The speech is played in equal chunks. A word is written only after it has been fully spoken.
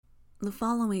The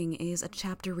following is a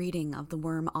chapter reading of the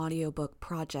Worm audiobook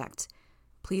project.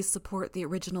 Please support the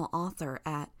original author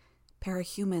at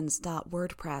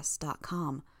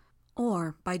parahumans.wordpress.com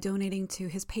or by donating to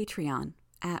his Patreon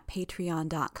at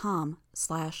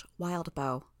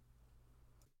patreon.com/wildbow.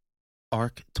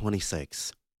 Arc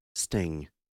 26, Sting,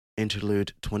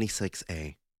 Interlude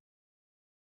 26A.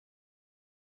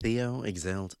 Theo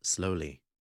exhaled slowly.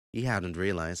 He hadn't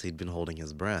realized he'd been holding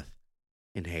his breath.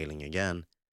 Inhaling again,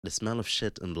 the smell of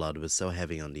shit and blood was so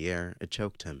heavy on the air it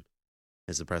choked him.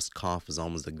 His suppressed cough was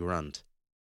almost a grunt,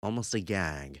 almost a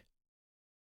gag.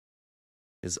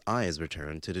 His eyes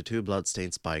returned to the two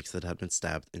blood-stained spikes that had been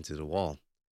stabbed into the wall.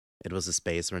 It was a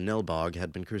space where Nilbog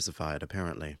had been crucified,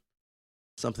 apparently.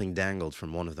 Something dangled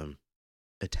from one of them.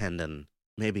 A tendon,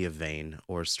 maybe a vein,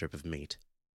 or a strip of meat.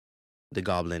 The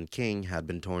Goblin King had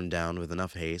been torn down with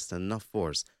enough haste and enough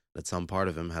force that some part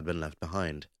of him had been left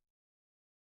behind.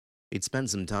 He'd spent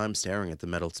some time staring at the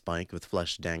metal spike with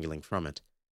flesh dangling from it.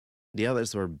 The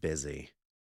others were busy.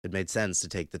 It made sense to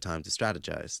take the time to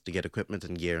strategize, to get equipment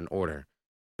and gear in order,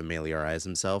 familiarize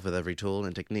himself with every tool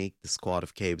and technique the squad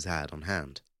of Cabes had on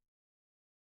hand.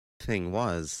 Thing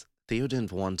was, Theo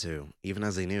didn't want to, even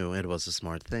as he knew it was a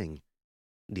smart thing.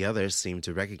 The others seemed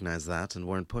to recognize that and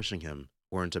weren't pushing him,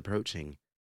 weren't approaching.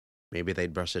 Maybe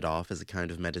they'd brush it off as a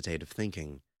kind of meditative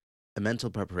thinking, a mental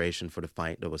preparation for the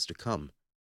fight that was to come.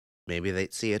 Maybe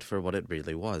they'd see it for what it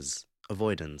really was,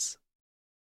 avoidance.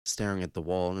 Staring at the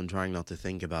wall and trying not to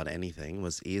think about anything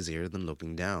was easier than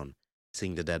looking down,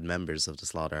 seeing the dead members of the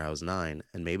Slaughterhouse Nine,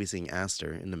 and maybe seeing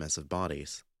Aster in the mess of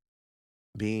bodies.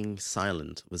 Being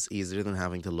silent was easier than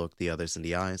having to look the others in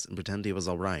the eyes and pretend he was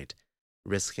all right,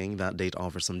 risking that they'd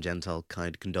offer some gentle,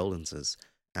 kind condolences,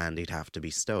 and he'd have to be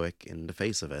stoic in the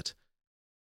face of it.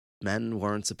 Men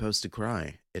weren't supposed to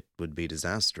cry. It would be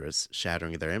disastrous,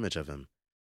 shattering their image of him,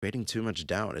 creating too much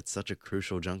doubt at such a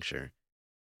crucial juncture.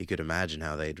 He could imagine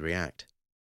how they'd react.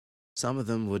 Some of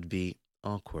them would be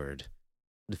awkward.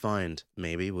 Defiant,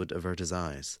 maybe, would avert his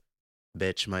eyes.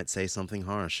 Bitch might say something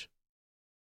harsh.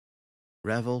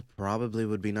 Revel probably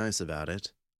would be nice about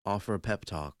it, offer a pep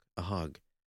talk, a hug,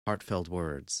 heartfelt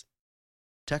words.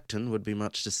 Tecton would be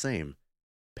much the same.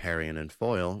 Parian and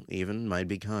Foyle, even, might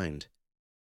be kind.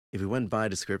 If he went by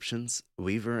descriptions,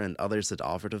 Weaver and others had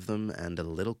offered of them and the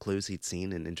little clues he'd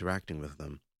seen in interacting with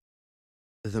them.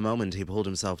 The moment he pulled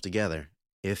himself together,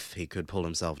 if he could pull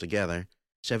himself together,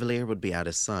 Chevalier would be at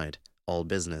his side, all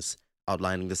business,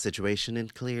 outlining the situation in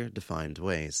clear, defined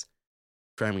ways.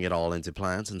 Framing it all into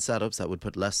plans and setups that would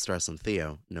put less stress on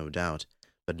Theo, no doubt,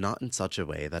 but not in such a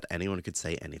way that anyone could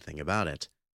say anything about it.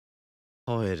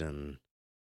 Hoyden.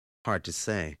 Hard to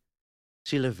say.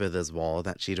 She lived with this wall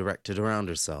that she'd erected around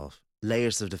herself,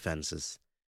 layers of defenses.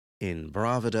 In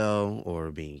bravado, or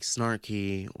being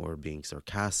snarky, or being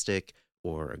sarcastic,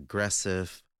 or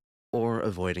aggressive, or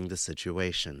avoiding the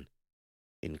situation.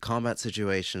 In combat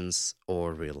situations,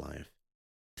 or real life.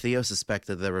 Theo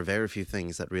suspected there were very few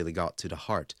things that really got to the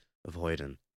heart of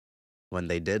Hoyden. When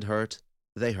they did hurt,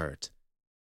 they hurt.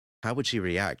 How would she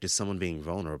react to someone being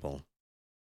vulnerable?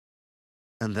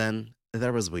 And then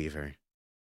there was Weaver.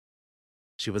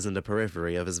 She was in the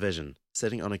periphery of his vision,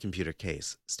 sitting on a computer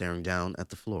case, staring down at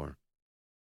the floor.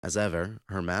 As ever,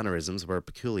 her mannerisms were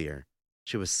peculiar.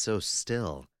 She was so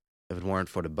still. If it weren't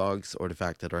for the bugs or the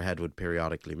fact that her head would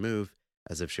periodically move,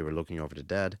 as if she were looking over the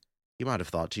dead, you might have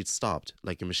thought she'd stopped,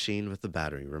 like a machine with the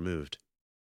battery removed.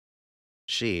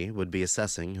 She would be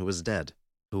assessing who was dead,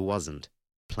 who wasn't,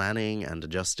 planning and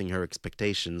adjusting her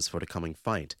expectations for the coming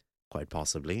fight, quite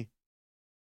possibly.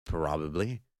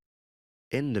 Probably.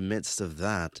 In the midst of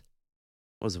that,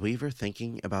 was Weaver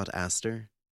thinking about Aster?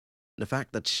 The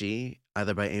fact that she,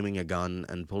 either by aiming a gun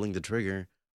and pulling the trigger,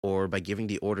 or by giving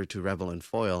the order to Revel and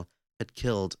Foyle, had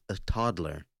killed a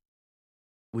toddler.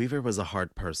 Weaver was a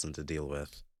hard person to deal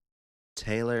with.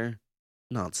 Taylor,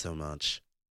 not so much.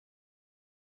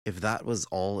 If that was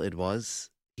all it was,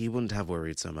 he wouldn't have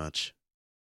worried so much.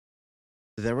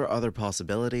 There were other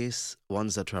possibilities,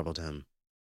 ones that troubled him.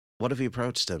 What if he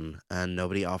approached him, and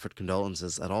nobody offered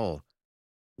condolences at all?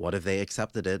 What if they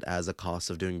accepted it as a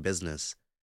cost of doing business,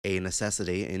 a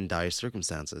necessity in dire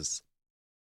circumstances?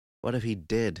 What if he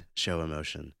did show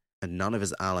emotion, and none of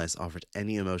his allies offered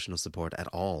any emotional support at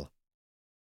all?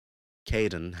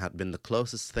 Caden had been the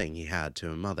closest thing he had to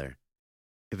a mother.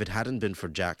 If it hadn't been for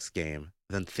Jack's game,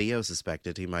 then Theo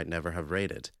suspected he might never have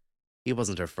raided. He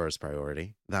wasn't her first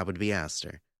priority. That would be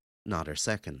Aster, not her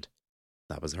second.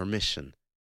 That was her mission,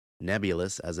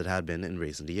 nebulous as it had been in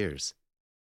recent years.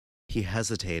 He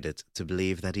hesitated to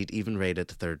believe that he'd even rated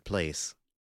third place.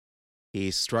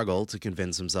 He struggled to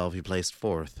convince himself he placed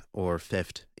fourth, or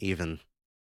fifth, even.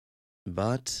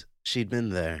 But she'd been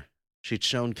there. She'd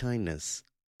shown kindness,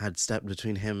 had stepped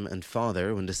between him and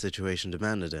father when the situation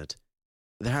demanded it.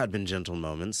 There had been gentle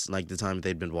moments, like the time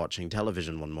they'd been watching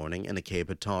television one morning and Acabe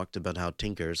had talked about how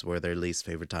Tinkers were their least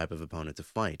favorite type of opponent to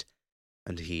fight,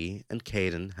 and he and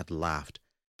Caden had laughed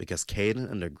because Caden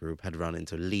and their group had run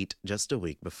into Leet just a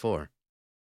week before.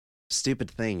 Stupid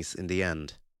things in the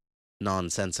end.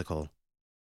 Nonsensical.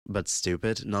 But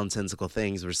stupid, nonsensical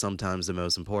things were sometimes the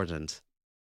most important.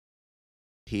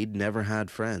 He'd never had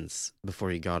friends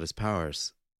before he got his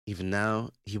powers. Even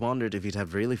now, he wondered if he'd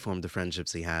have really formed the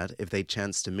friendships he had if they'd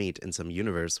chanced to meet in some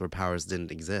universe where powers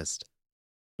didn't exist.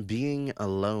 Being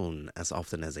alone as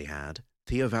often as he had,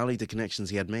 Theo valued the connections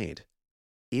he had made.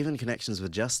 Even connections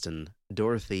with Justin,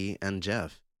 Dorothy, and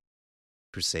Jeff.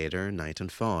 Crusader, Night,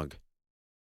 and Fog.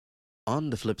 On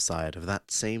the flip side of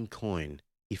that same coin,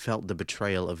 he felt the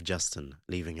betrayal of Justin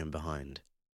leaving him behind.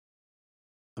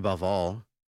 Above all,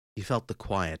 he felt the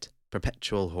quiet,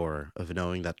 perpetual horror of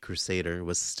knowing that Crusader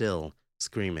was still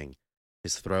screaming,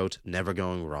 his throat never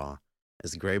going raw,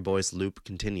 as Grey Boy's loop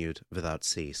continued without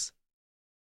cease.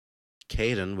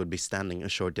 Caden would be standing a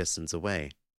short distance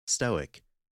away, stoic,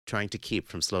 trying to keep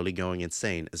from slowly going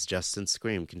insane as Justin's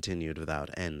scream continued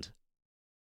without end.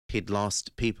 He'd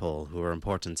lost people who were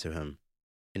important to him,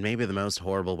 in maybe the most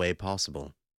horrible way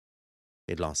possible.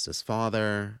 He'd lost his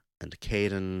father, and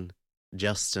Caden,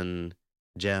 Justin,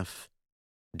 Jeff,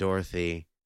 Dorothy,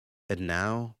 and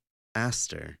now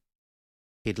Aster.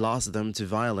 He'd lost them to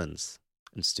violence,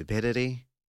 and stupidity,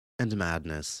 and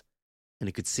madness, and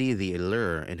he could see the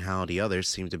allure in how the others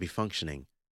seemed to be functioning,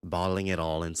 bottling it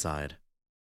all inside.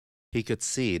 He could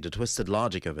see the twisted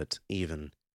logic of it,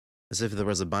 even, as if there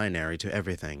was a binary to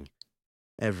everything.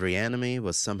 Every enemy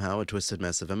was somehow a twisted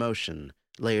mess of emotion,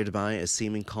 layered by a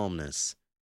seeming calmness,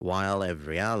 while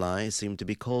every ally seemed to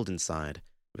be cold inside,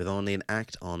 with only an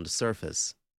act on the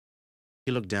surface.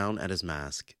 He looked down at his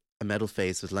mask, a metal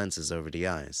face with lenses over the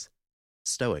eyes.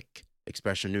 Stoic,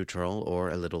 expression neutral, or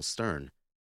a little stern.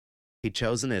 He'd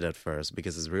chosen it at first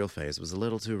because his real face was a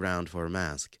little too round for a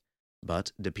mask,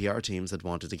 but the PR teams had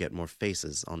wanted to get more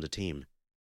faces on the team.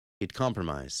 He'd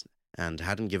compromised, and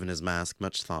hadn't given his mask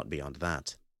much thought beyond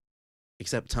that.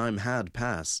 Except time had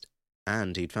passed,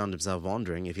 and he'd found himself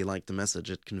wondering if he liked the message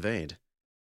it conveyed.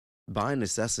 By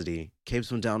necessity,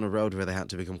 Capes went down a road where they had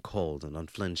to become cold and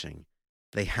unflinching.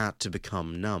 They had to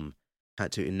become numb,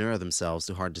 had to inure themselves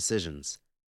to hard decisions.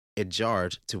 It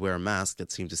jarred to wear a mask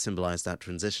that seemed to symbolize that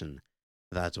transition,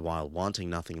 that while wanting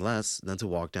nothing less than to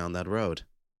walk down that road.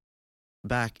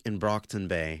 Back in Brockton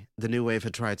Bay, the new wave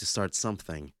had tried to start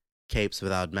something, Capes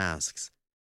without masks.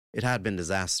 It had been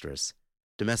disastrous.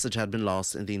 The message had been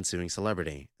lost in the ensuing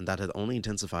celebrity, and that had only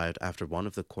intensified after one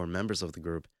of the core members of the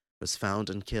group was found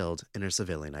and killed in her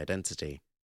civilian identity.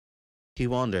 He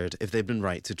wondered if they'd been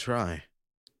right to try.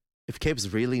 If Capes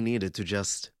really needed to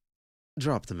just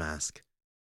drop the mask,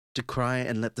 to cry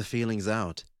and let the feelings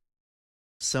out.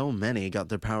 So many got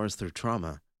their powers through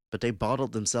trauma, but they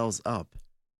bottled themselves up,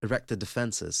 erected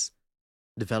defenses,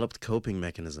 developed coping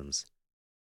mechanisms.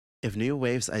 If New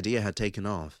Wave's idea had taken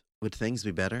off, would things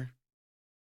be better?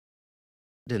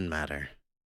 Didn't matter.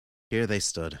 Here they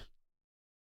stood.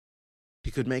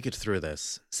 He could make it through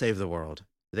this, save the world.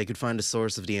 They could find the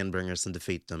source of the Endbringers and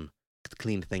defeat them, could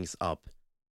clean things up,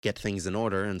 get things in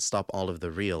order and stop all of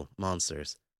the real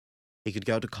monsters. He could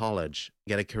go to college,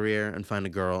 get a career, and find a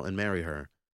girl and marry her.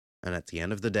 And at the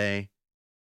end of the day,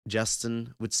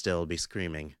 Justin would still be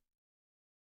screaming.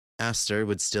 Aster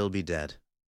would still be dead.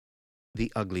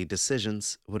 The ugly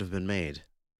decisions would have been made.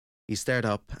 He stared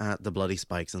up at the bloody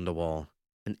spikes on the wall,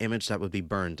 an image that would be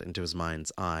burned into his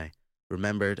mind's eye,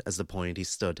 remembered as the point he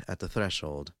stood at the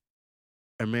threshold.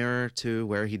 A mirror to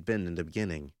where he'd been in the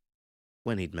beginning,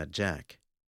 when he'd met Jack.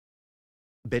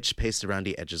 Bitch paced around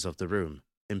the edges of the room,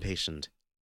 impatient.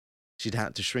 She'd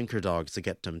had to shrink her dogs to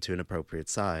get them to an appropriate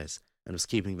size, and was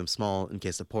keeping them small in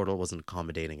case the portal wasn't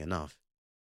accommodating enough.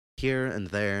 Here and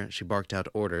there, she barked out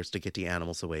orders to get the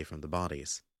animals away from the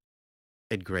bodies.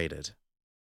 It grated.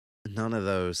 None of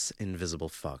those invisible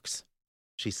fucks,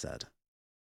 she said.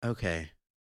 Okay,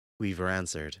 Weaver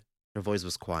answered. Her voice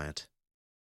was quiet.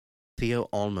 Theo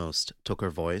almost took her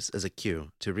voice as a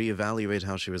cue to reevaluate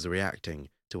how she was reacting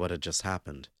to what had just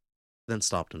happened, then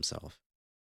stopped himself.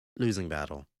 Losing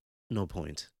battle. No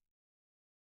point.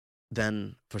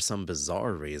 Then, for some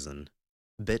bizarre reason,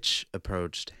 Bitch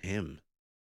approached him.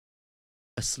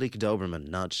 A sleek Doberman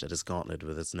nudged at his gauntlet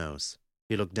with his nose.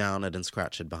 He looked down and then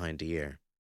scratched it behind the ear.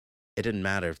 It didn't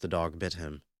matter if the dog bit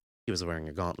him. He was wearing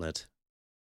a gauntlet.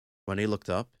 When he looked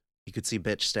up, he could see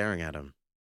Bitch staring at him.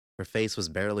 Her face was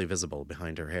barely visible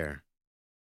behind her hair.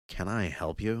 Can I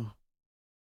help you?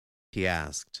 he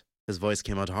asked. His voice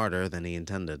came out harder than he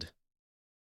intended.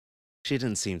 She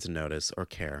didn't seem to notice or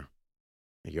care.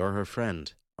 You're her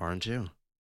friend, aren't you?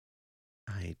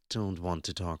 I don't want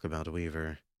to talk about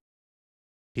Weaver.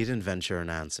 He didn't venture an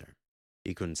answer.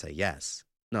 He couldn't say yes,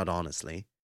 not honestly,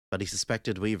 but he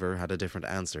suspected Weaver had a different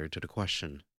answer to the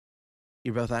question.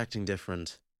 You're both acting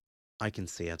different. I can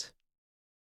see it.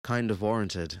 Kind of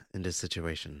warranted in this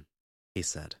situation, he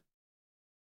said.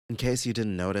 In case you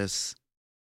didn't notice,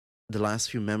 the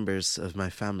last few members of my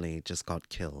family just got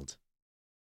killed.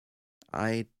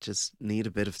 I just need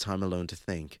a bit of time alone to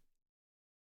think.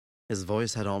 His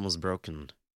voice had almost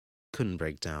broken. Couldn't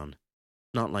break down.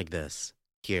 Not like this,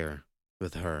 here,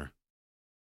 with her.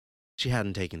 She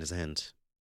hadn't taken his hint.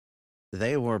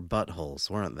 They were buttholes,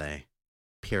 weren't they?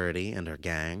 Purity and her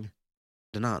gang.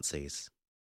 The Nazis.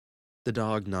 The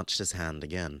dog nudged his hand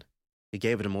again. He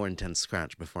gave it a more intense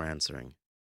scratch before answering.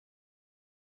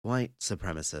 White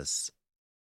supremacists.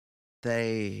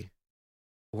 They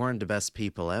weren't the best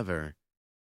people ever,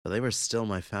 but they were still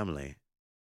my family.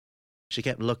 She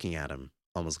kept looking at him,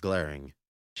 almost glaring.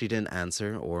 She didn't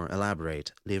answer or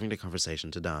elaborate, leaving the conversation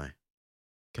to die.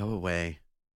 Go away.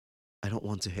 I don't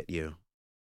want to hit you.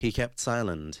 He kept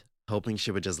silent, hoping she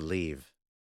would just leave,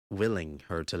 willing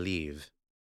her to leave.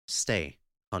 Stay,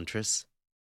 Huntress,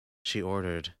 she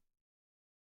ordered.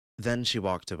 Then she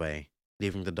walked away,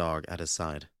 leaving the dog at his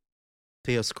side.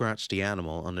 Theo scratched the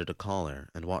animal under the collar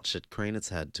and watched it crane its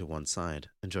head to one side,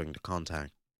 enjoying the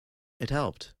contact. It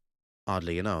helped,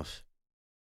 oddly enough.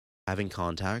 Having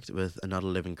contact with another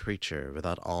living creature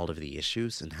without all of the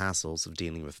issues and hassles of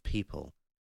dealing with people.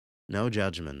 No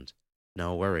judgment,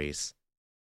 no worries.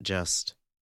 Just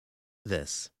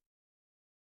this.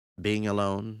 Being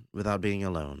alone without being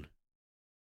alone.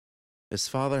 His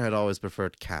father had always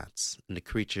preferred cats, and the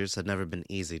creatures had never been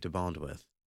easy to bond with.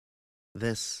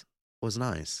 This was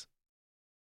nice.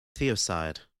 Theo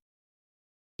sighed.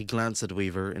 He glanced at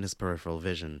Weaver in his peripheral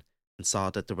vision and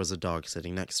saw that there was a dog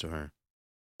sitting next to her.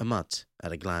 A mutt,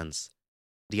 at a glance.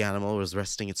 The animal was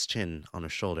resting its chin on her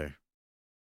shoulder.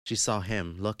 She saw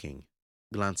him looking,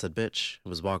 glanced at Bitch, who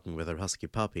was walking with her husky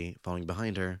puppy, following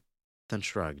behind her, then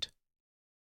shrugged.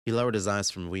 He lowered his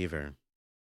eyes from Weaver.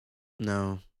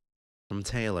 No, from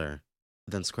Taylor,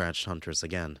 then scratched Huntress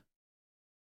again.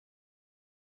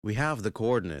 We have the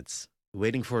coordinates,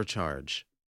 waiting for a charge,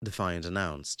 Defiant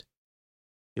announced.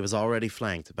 He was already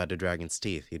flanked by the dragon's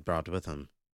teeth he'd brought with him.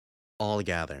 All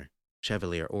gather,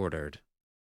 Chevalier ordered.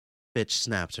 Bitch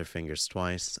snapped her fingers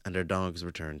twice, and her dogs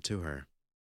returned to her.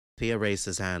 Thea raised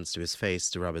his hands to his face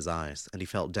to rub his eyes, and he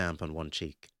felt damp on one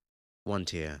cheek. One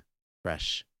tear,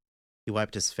 fresh. He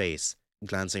wiped his face,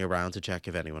 glancing around to check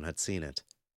if anyone had seen it.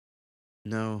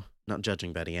 No, not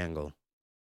judging by the angle.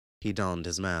 He donned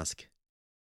his mask.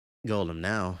 Golem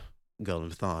now,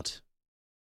 Golem thought.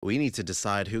 We need to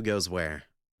decide who goes where,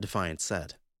 Defiant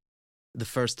said. The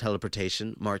first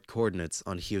teleportation marked coordinates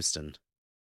on Houston.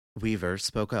 Weaver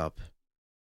spoke up.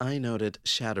 I noted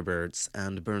Shatterbirds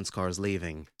and Burnscars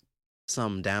leaving.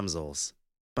 Some damsels.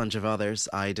 Bunch of others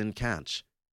I didn't catch.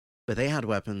 But they had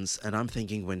weapons, and I'm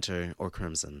thinking Winter or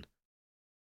Crimson.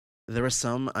 There are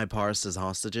some I parsed as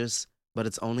hostages, but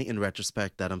it's only in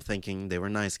retrospect that I'm thinking they were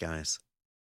nice guys.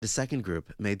 The second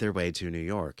group made their way to New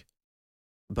York.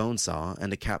 Bonesaw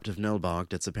and a captive Nullbog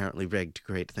that's apparently rigged to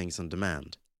create things on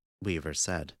demand, Weaver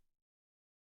said.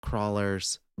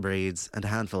 Crawlers, breeds, and a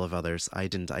handful of others I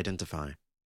didn't identify.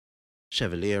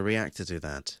 Chevalier reacted to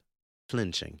that,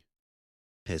 flinching.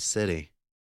 His city,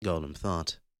 Golem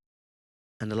thought.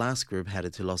 And the last group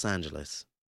headed to Los Angeles.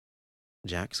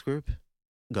 Jack's group?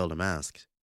 Golem asked.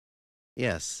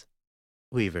 Yes,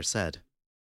 Weaver said.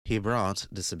 He brought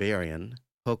the Siberian,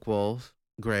 Hookwolf,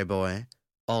 Grey Boy,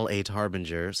 all 8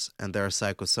 Harbingers, and there are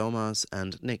Psychosomas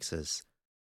and Nixes.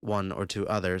 1 or 2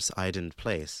 others I didn't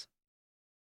place.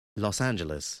 Los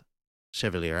Angeles,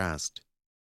 Chevalier asked.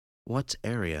 What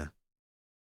area?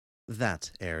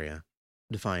 That area,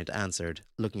 Defiant answered,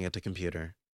 looking at the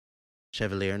computer.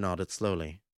 Chevalier nodded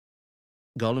slowly.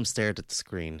 Golem stared at the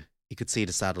screen. He could see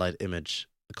the satellite image,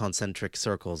 the concentric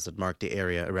circles that marked the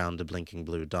area around the blinking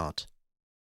blue dot.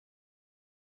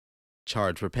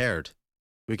 Charge prepared.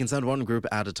 We can send one group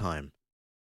at a time.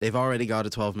 They've already got a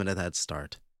 12-minute head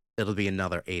start. It'll be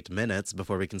another 8 minutes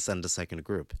before we can send a second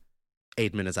group.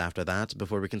 8 minutes after that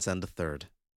before we can send a third.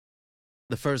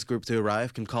 The first group to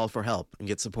arrive can call for help and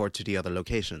get support to the other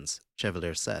locations,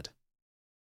 Chevalier said.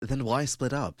 Then why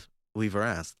split up? Weaver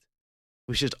asked.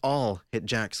 We should all hit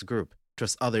Jack's group,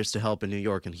 trust others to help in New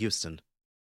York and Houston.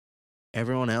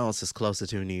 Everyone else is closer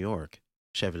to New York,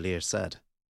 Chevalier said.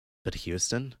 But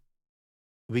Houston?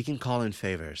 We can call in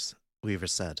favors, Weaver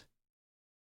said.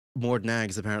 More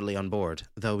nags apparently on board,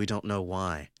 though we don't know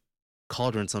why.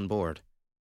 Cauldron's on board.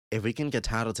 If we can get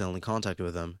Tattletale in contact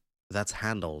with them, that's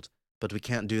handled, but we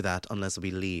can't do that unless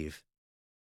we leave.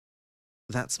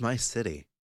 That's my city,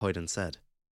 Hoyden said.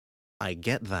 I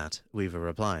get that, Weaver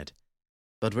replied.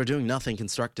 But we're doing nothing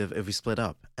constructive if we split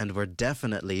up, and we're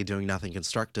definitely doing nothing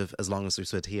constructive as long as we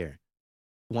sit here.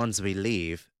 Once we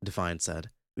leave, Defiant said,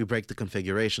 we break the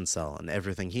configuration cell, and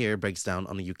everything here breaks down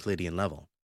on a Euclidean level.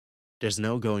 There's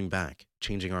no going back,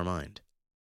 changing our mind.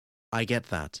 I get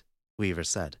that, Weaver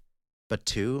said. But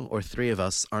 2 or 3 of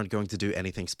us aren't going to do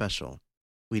anything special.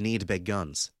 We need big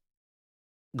guns.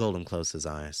 Golem closed his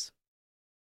eyes.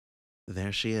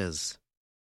 There she is.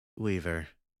 Weaver.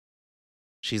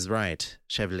 She's right,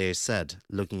 Chevalier said,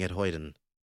 looking at Hoyden.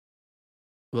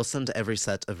 We'll send every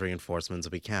set of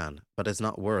reinforcements we can, but it's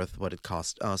not worth what it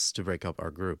cost us to break up our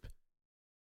group.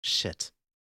 Shit,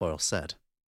 Boyle said.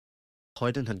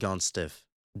 Hoyden had gone stiff,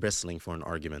 bristling for an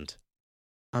argument.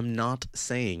 I'm not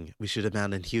saying we should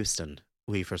abandon Houston,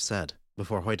 Weaver said,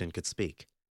 before Hoyden could speak.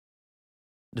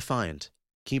 Defiant,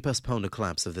 can you postpone the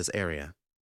collapse of this area?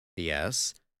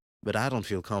 Yes, but I don't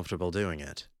feel comfortable doing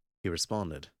it, he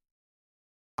responded.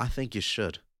 I think you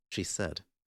should, she said.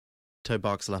 Toy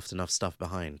box left enough stuff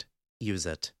behind. Use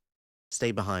it.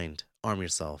 Stay behind, arm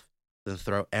yourself, then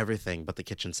throw everything but the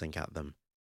kitchen sink at them.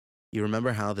 You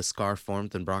remember how the scar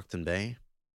formed in Brockton Bay?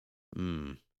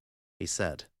 He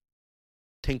said.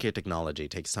 Tinker technology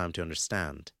takes time to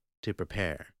understand, to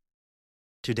prepare.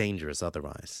 Too dangerous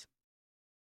otherwise.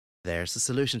 There's a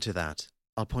solution to that.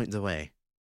 I'll point the way.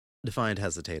 Defiant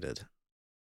hesitated.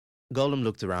 Golem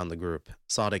looked around the group,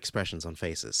 saw the expressions on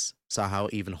faces, saw how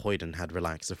even Hoyden had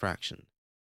relaxed a fraction.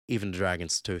 Even the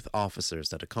Dragon's Tooth officers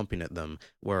that accompanied them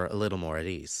were a little more at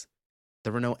ease.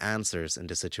 There were no answers in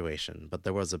this situation, but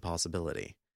there was a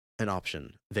possibility. An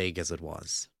option, vague as it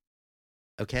was.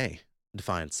 Okay,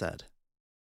 Defiant said.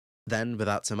 Then,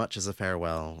 without so much as a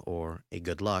farewell or a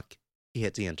good luck, he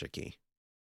hit the enter key.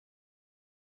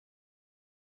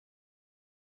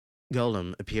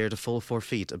 Golem appeared a full 4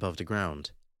 feet above the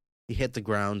ground. He hit the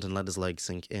ground and let his legs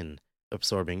sink in,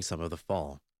 absorbing some of the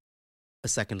fall. A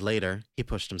second later, he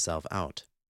pushed himself out.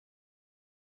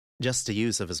 Just the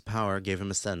use of his power gave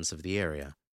him a sense of the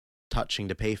area. Touching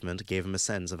the pavement gave him a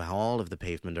sense of how all of the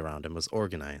pavement around him was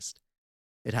organized.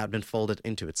 It had been folded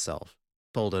into itself,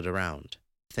 folded around,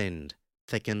 thinned,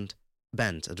 thickened,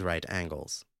 bent at right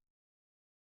angles.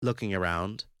 Looking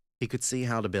around, he could see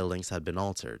how the buildings had been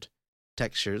altered.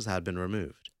 Textures had been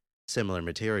removed. Similar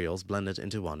materials blended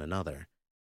into one another.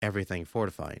 Everything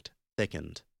fortified,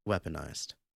 thickened,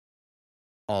 weaponized.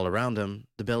 All around him,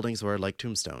 the buildings were like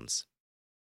tombstones.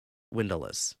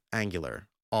 Windowless, angular,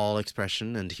 all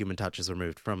expression and human touches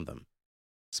removed from them.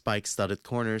 Spike-studded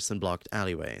corners and blocked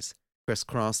alleyways,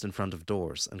 crisscrossed in front of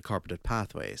doors and carpeted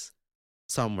pathways.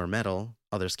 Some were metal,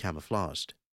 others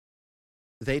camouflaged.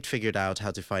 They'd figured out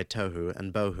how to fight Tohu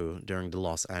and Bohu during the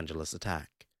Los Angeles attack.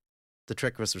 The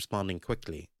trick was responding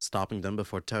quickly, stopping them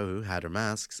before Tohu had her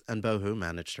masks and Bohu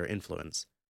managed her influence.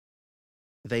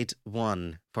 They'd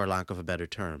won, for lack of a better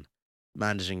term,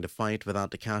 managing to fight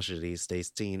without the casualties they'd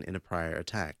seen in a prior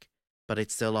attack, but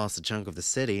they'd still lost a chunk of the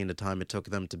city in the time it took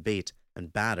them to beat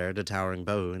and batter the towering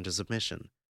Bohu into submission.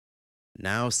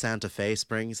 Now Santa Fe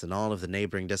Springs and all of the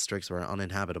neighboring districts were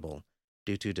uninhabitable,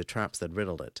 due to the traps that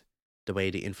riddled it, the way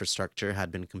the infrastructure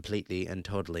had been completely and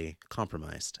totally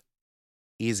compromised.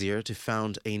 Easier to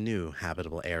found a new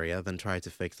habitable area than try to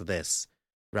fix this,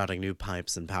 routing new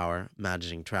pipes and power,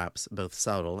 managing traps both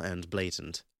subtle and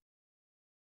blatant.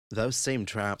 Those same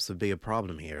traps would be a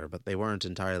problem here, but they weren't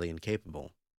entirely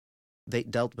incapable.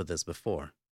 They'd dealt with this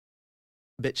before.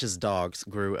 Bitch's dogs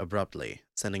grew abruptly,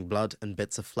 sending blood and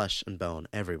bits of flesh and bone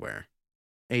everywhere.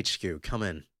 HQ, come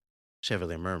in,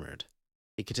 Chevalier murmured.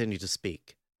 He continued to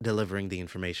speak, delivering the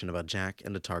information about Jack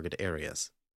and the target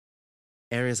areas.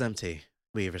 Area's empty,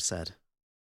 Weaver said.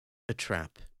 A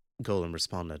trap, Golem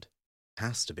responded.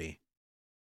 Has to be.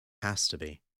 Has to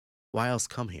be. Why else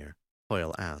come here?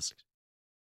 Hoyle asked.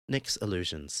 Nick's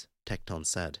illusions, Tecton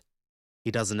said.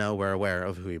 He doesn't know we're aware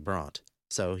of who he brought,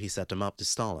 so he set him up to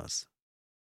stall us.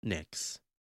 Nick's.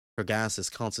 Her gas is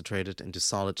concentrated into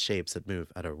solid shapes that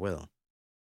move at her will.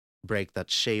 Break that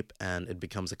shape and it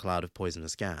becomes a cloud of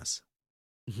poisonous gas.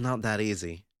 Not that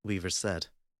easy, Weaver said.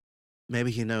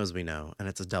 Maybe he knows we know, and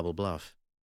it's a double bluff.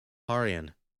 Harian,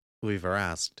 Weaver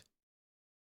asked.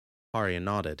 Harian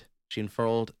nodded. She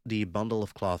unfurled the bundle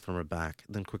of cloth from her back,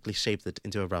 then quickly shaped it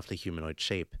into a roughly humanoid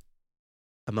shape.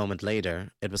 A moment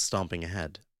later, it was stomping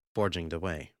ahead, forging the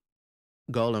way.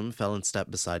 Golem fell in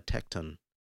step beside Tecton.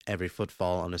 Every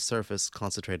footfall on his surface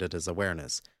concentrated his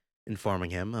awareness,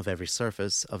 informing him of every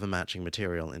surface of a matching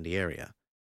material in the area.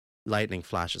 Lightning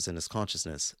flashes in his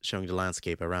consciousness, showing the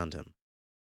landscape around him.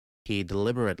 He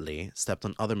deliberately stepped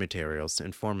on other materials to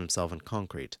inform himself on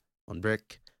concrete, on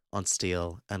brick, on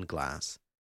steel, and glass.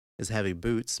 His heavy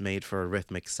boots made for a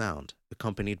rhythmic sound,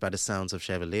 accompanied by the sounds of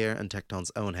Chevalier and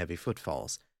Tecton's own heavy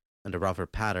footfalls, and the rougher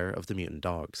patter of the mutant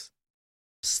dogs.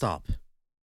 Stop.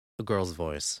 A girl's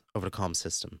voice, over the comm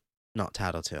system, not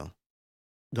Tattletale.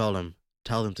 Golem,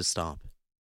 tell them to stop.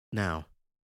 Now.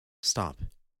 Stop,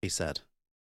 he said.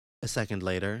 A second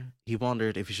later, he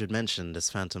wondered if he should mention this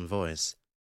phantom voice.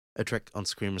 A trick on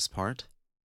Screamer's part?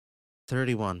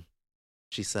 31,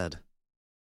 she said.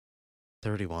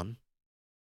 31?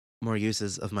 More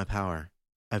uses of my power.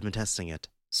 I've been testing it,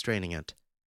 straining it,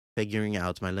 figuring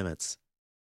out my limits.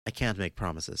 I can't make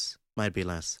promises. Might be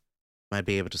less. Might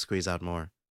be able to squeeze out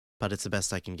more. But it's the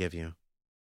best I can give you.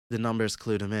 The numbers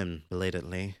clued him in,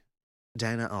 belatedly.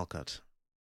 Dinah Alcott.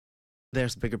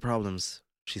 There's bigger problems,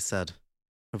 she said.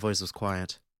 Her voice was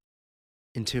quiet.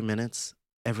 In 2 minutes,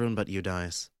 everyone but you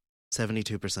dies.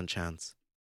 72% chance.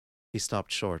 He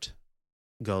stopped short.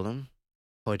 Golem?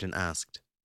 Hoyton asked.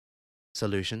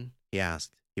 Solution? He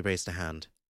asked. He raised a hand.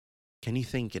 Can you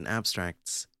think in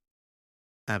abstracts?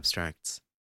 Abstracts.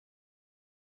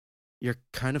 You're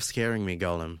kind of scaring me,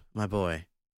 Golem, my boy,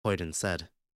 Hoyton said.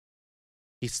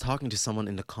 He's talking to someone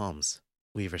in the comms,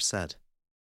 Weaver said.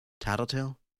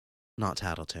 Tattletale? Not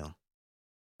Tattletale.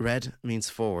 Red means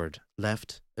forward,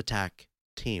 left, attack,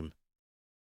 team.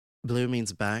 Blue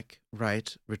means back,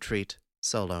 right, retreat,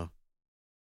 solo.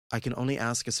 I can only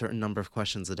ask a certain number of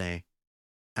questions a day.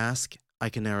 Ask, I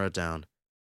can narrow it down,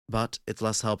 but it's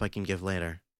less help I can give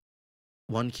later.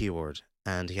 One keyword,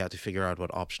 and he had to figure out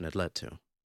what option it led to.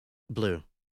 Blue,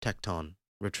 Tecton,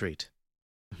 retreat.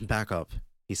 Back up,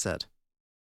 he said.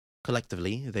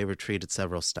 Collectively, they retreated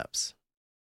several steps.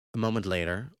 A moment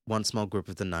later, one small group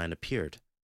of the 9 appeared,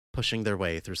 pushing their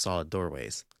way through solid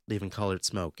doorways, leaving colored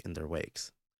smoke in their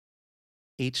wakes.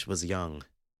 Each was young,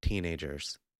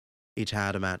 teenagers. Each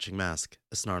had a matching mask,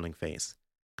 a snarling face,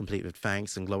 complete with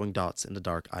fangs and glowing dots in the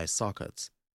dark eye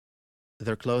sockets.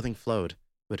 Their clothing flowed,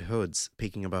 with hoods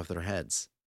peeking above their heads.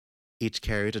 Each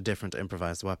carried a different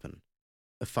improvised weapon,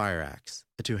 a fire axe,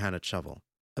 a 2-handed shovel,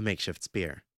 a makeshift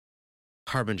spear.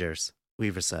 Harbingers,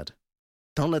 Weaver said.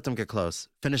 Don't let them get close.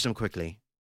 Finish them quickly.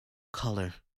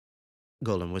 Color,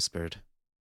 Golem whispered.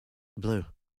 Blue.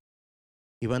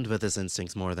 He went with his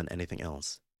instincts more than anything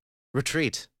else.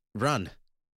 Retreat! Run!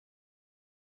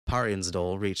 Parian's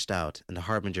dole reached out, and the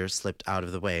Harbingers slipped out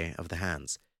of the way of the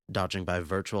hands, dodging by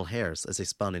virtual hairs as they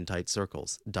spun in tight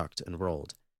circles, ducked and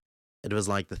rolled. It was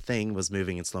like the thing was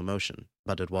moving in slow motion,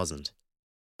 but it wasn't.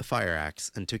 A fire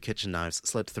axe and 2 kitchen knives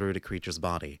slipped through the creature's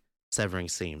body, severing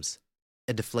seams.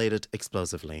 It deflated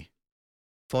explosively.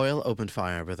 Foyle opened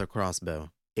fire with her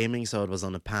crossbow, aiming so it was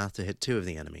on a path to hit 2 of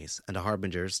the enemies, and the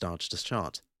Harbingers dodged a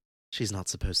shot. She's not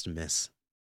supposed to miss.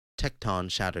 Tecton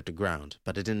shattered the ground,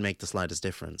 but it didn't make the slightest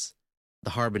difference.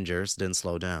 The Harbingers didn't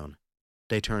slow down.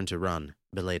 They turned to run,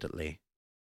 belatedly.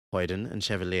 Hoyton and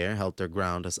Chevalier held their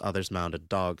ground as others mounted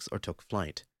dogs or took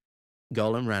flight.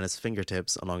 Golem ran his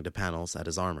fingertips along the panels at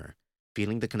his armor,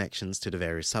 feeling the connections to the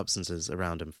various substances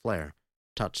around him flare,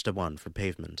 touched the one for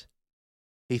pavement.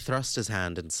 He thrust his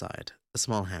hand inside, a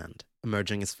small hand,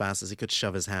 emerging as fast as he could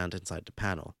shove his hand inside the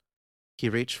panel. He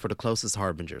reached for the closest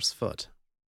Harbinger's foot.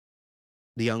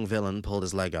 The young villain pulled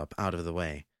his leg up out of the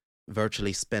way,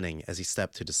 virtually spinning as he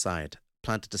stepped to the side,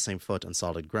 planted the same foot on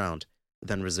solid ground,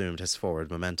 then resumed his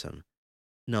forward momentum.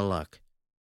 No luck.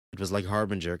 It was like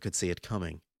Harbinger could see it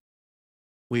coming.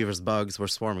 Weaver's bugs were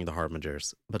swarming the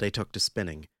Harbingers, but they took to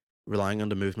spinning, relying on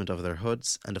the movement of their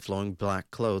hoods and the flowing black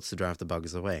clothes to drive the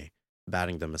bugs away,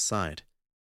 batting them aside.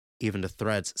 Even the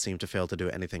threads seemed to fail to do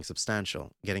anything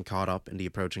substantial, getting caught up in the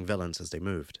approaching villains as they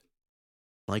moved.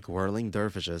 Like whirling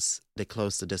dervishes, they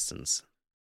closed the distance.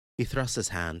 He thrust his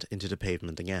hand into the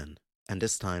pavement again, and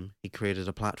this time he created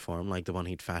a platform like the one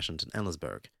he'd fashioned in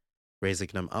Ellisburg, raising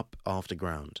them up off the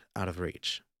ground, out of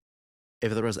reach.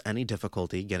 If there was any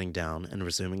difficulty getting down and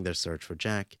resuming their search for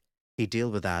Jack, he'd deal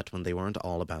with that when they weren't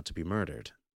all about to be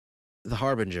murdered. The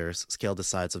Harbingers scaled the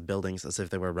sides of buildings as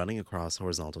if they were running across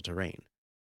horizontal terrain.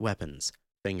 Weapons,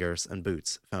 fingers, and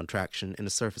boots found traction in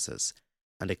the surfaces,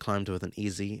 and they climbed with an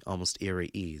easy, almost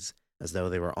eerie ease, as though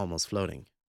they were almost floating,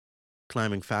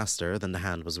 climbing faster than the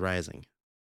hand was rising.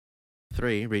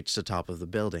 3 reached the top of the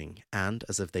building, and,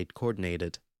 as if they'd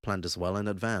coordinated, planned this well in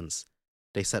advance,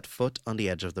 they set foot on the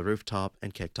edge of the rooftop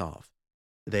and kicked off.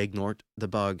 They ignored the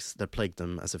bugs that plagued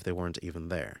them as if they weren't even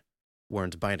there,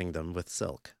 weren't biting them with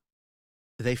silk.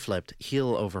 They flipped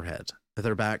heel over head, With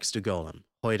their backs to Golem,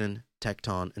 Hoyden,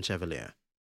 Tecton, and Chevalier.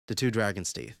 The two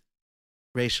dragons' teeth.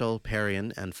 Rachel,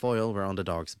 Parian, and Foyle were on the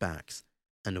dogs' backs,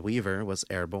 and Weaver was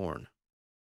airborne.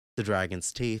 The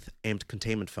dragon's teeth aimed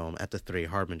containment foam at the three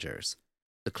harbingers.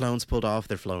 The clones pulled off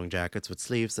their flowing jackets with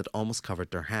sleeves that almost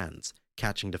covered their hands,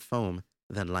 catching the foam,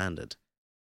 then landed.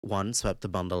 One swept a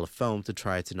bundle of foam to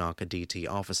try to knock a DT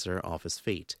officer off his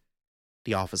feet.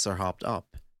 The officer hopped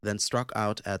up, then struck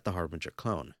out at the harbinger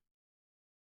clone.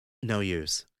 No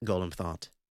use, Golem thought.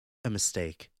 A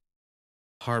mistake.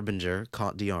 Harbinger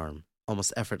caught the arm,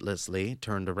 almost effortlessly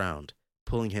turned around,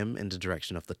 pulling him in the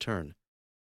direction of the turn.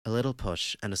 A little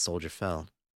push, and the soldier fell.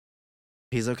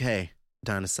 He's okay,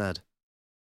 Dinah said.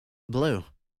 Blue.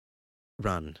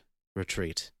 Run.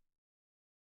 Retreat.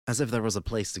 As if there was a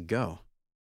place to go.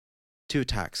 Two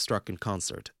attacks struck in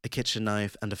concert, a kitchen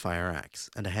knife and a fire axe,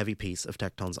 and a heavy piece of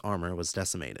Tecton's armor was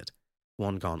decimated,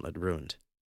 one gauntlet ruined.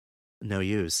 No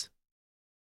use.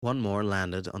 One more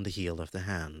landed on the heel of the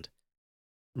hand.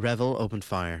 Revel opened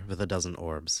fire with a dozen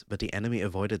orbs, but the enemy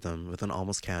avoided them with an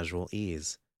almost casual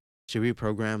ease. She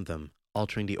reprogrammed them,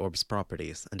 altering the orb's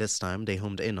properties, and this time they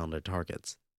homed in on their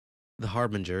targets. The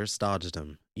harbingers dodged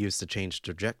them, used to change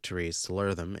trajectories to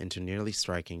lure them into nearly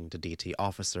striking the DT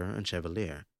officer and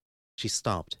Chevalier. She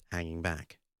stopped, hanging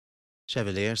back.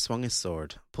 Chevalier swung his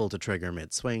sword, pulled the trigger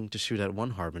mid-swing to shoot at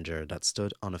one harbinger that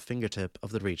stood on a fingertip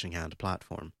of the reaching hand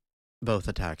platform. Both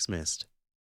attacks missed.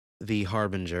 The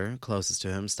harbinger closest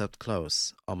to him stepped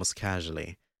close, almost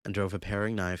casually, and drove a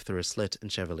paring knife through a slit in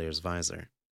Chevalier's visor.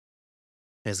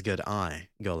 His good eye,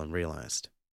 Golem realized.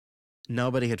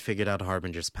 Nobody had figured out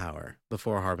Harbinger's power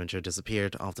before Harbinger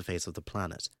disappeared off the face of the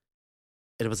planet.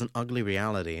 It was an ugly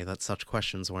reality that such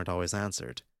questions weren't always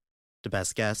answered. The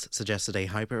best guess suggested a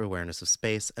hyper-awareness of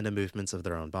space and the movements of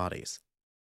their own bodies.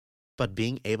 But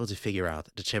being able to figure out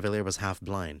that Chevalier was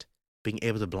half-blind, being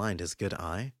able to blind his good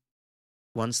eye?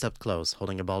 One stepped close,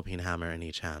 holding a ball-peen hammer in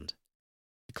each hand.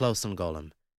 He closed on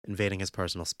Golem, invading his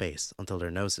personal space until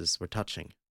their noses were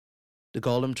touching. The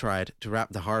Golem tried to wrap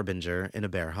the Harbinger in a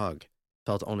bear hug,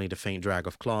 felt only the faint drag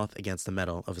of cloth against the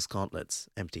metal of his gauntlets,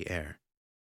 empty air.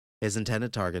 His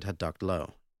intended target had ducked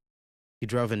low. He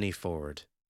drove a knee forward.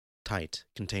 Tight,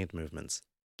 contained movements,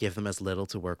 gave them as little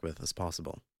to work with as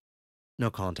possible. No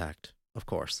contact, of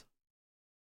course.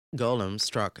 Golem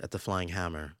struck at the flying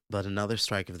hammer, but another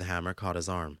strike of the hammer caught his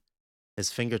arm.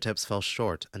 His fingertips fell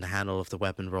short and the handle of the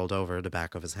weapon rolled over the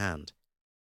back of his hand.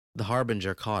 The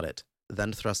Harbinger caught it,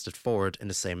 then thrust it forward in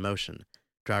the same motion,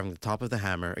 driving the top of the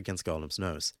hammer against Golem's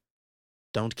nose.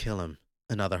 Don't kill him,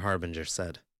 another Harbinger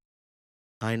said.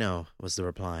 I know, was the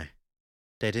reply.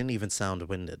 They didn't even sound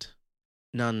winded.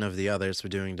 None of the others were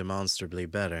doing demonstrably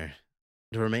better.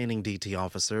 The remaining DT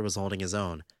officer was holding his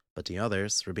own, but the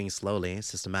others were being slowly,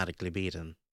 systematically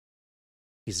beaten.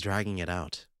 He's dragging it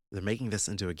out. They're making this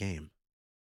into a game.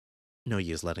 No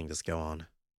use letting this go on.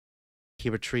 He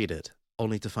retreated,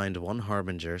 only to find one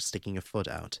Harbinger sticking a foot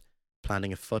out,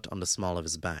 planting a foot on the small of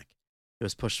his back. He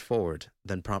was pushed forward,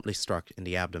 then promptly struck in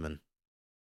the abdomen.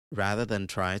 Rather than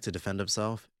try to defend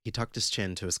himself, he tucked his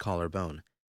chin to his collarbone,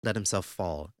 let himself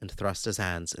fall, and thrust his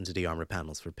hands into the armor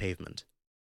panels for pavement.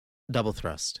 Double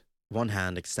thrust, one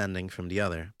hand extending from the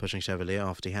other, pushing Chevalier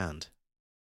off the hand.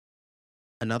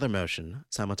 Another motion,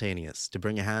 simultaneous, to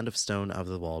bring a hand of stone out of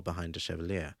the wall behind the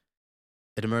Chevalier.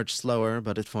 It emerged slower,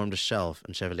 but it formed a shelf,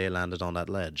 and Chevalier landed on that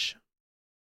ledge.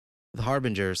 The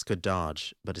Harbingers could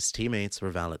dodge, but his teammates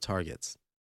were valid targets.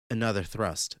 Another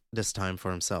thrust, this time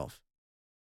for himself.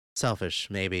 Selfish,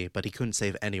 maybe, but he couldn't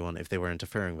save anyone if they were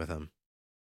interfering with him.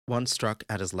 One struck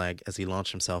at his leg as he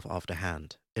launched himself off the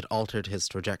hand. It altered his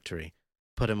trajectory,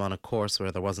 put him on a course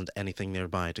where there wasn't anything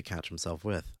nearby to catch himself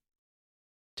with.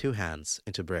 Two hands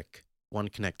into brick, one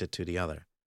connected to the other.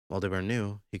 While they were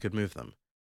new, he could move them.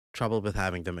 Trouble with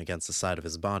having them against the side of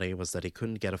his body was that he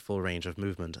couldn't get a full range of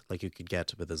movement like he could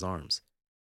get with his arms.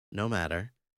 No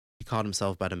matter, he caught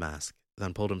himself by the mask,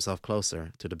 then pulled himself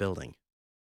closer to the building.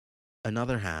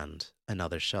 Another hand,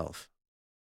 another shelf.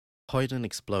 Hoyden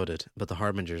exploded, but the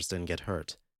Harbingers didn't get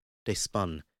hurt. They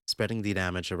spun, spreading the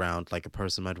damage around like a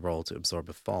person might roll to absorb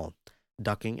a fall,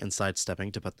 ducking and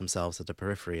sidestepping to put themselves at the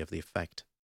periphery of the effect.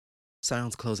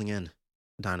 Sounds closing in,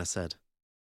 Dinah said.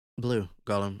 Blue,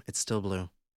 Golem, it's still blue.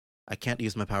 I can't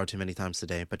use my power too many times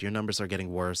today, but your numbers are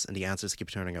getting worse and the answers keep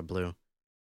turning up blue.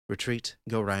 Retreat,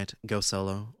 go right, go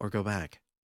solo, or go back.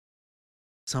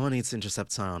 Someone needs to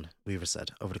intercept Sion, Weaver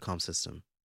said, over the comm system.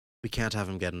 We can't have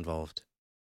him get involved.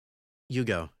 You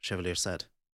go, Chevalier said.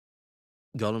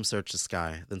 Golem searched the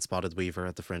sky, then spotted Weaver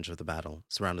at the fringe of the battle,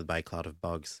 surrounded by a cloud of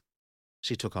bugs.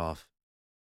 She took off.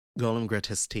 Golem grit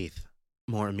his teeth.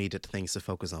 More immediate things to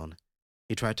focus on.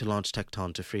 He tried to launch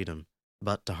Tecton to freedom,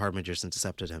 but the Harbingers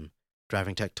intercepted him,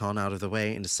 driving Tecton out of the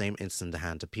way in the same instant the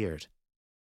hand appeared.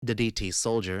 The DT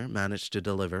soldier managed to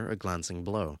deliver a glancing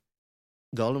blow.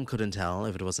 Golem couldn't tell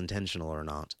if it was intentional or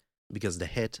not, because the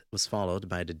hit was followed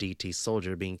by the DT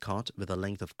soldier being caught with a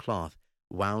length of cloth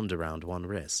wound around one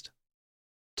wrist.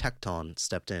 Tecton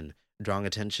stepped in, drawing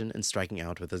attention and striking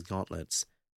out with his gauntlets,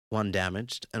 one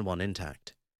damaged and one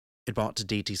intact. It bought the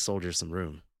DT soldier some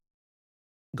room.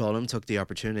 Golem took the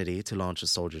opportunity to launch a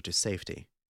soldier to safety.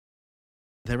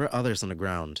 There were others on the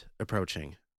ground,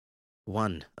 approaching.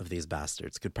 One of these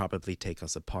bastards could probably take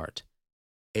us apart.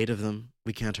 8 of them,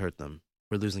 we can't hurt them.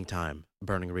 We're losing time,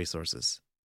 burning resources.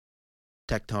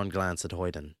 Tecton glanced at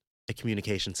Hoyden. A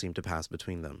communication seemed to pass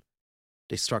between them.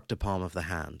 They struck the palm of the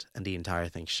hand, and the entire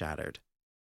thing shattered.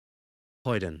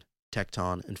 Hoyden,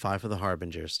 Tecton, and 5 of the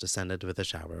Harbingers descended with a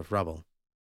shower of rubble.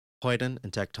 Hoyden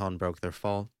and Tecton broke their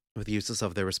fall with uses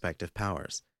of their respective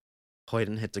powers.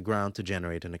 Hoyden hit the ground to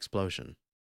generate an explosion.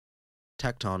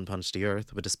 Tecton punched the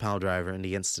earth with his pile driver in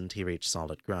the instant he reached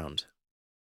solid ground.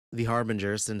 The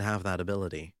Harbingers didn't have that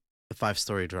ability. A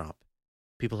 5-story drop.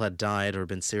 People had died or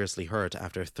been seriously hurt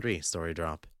after a 3-story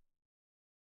drop.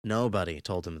 Nobody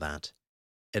told him that.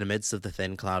 In the midst of the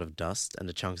thin cloud of dust and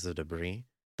the chunks of debris,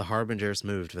 the Harbingers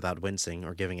moved without wincing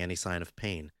or giving any sign of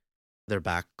pain, their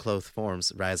back-clothed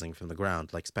forms rising from the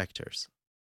ground like specters.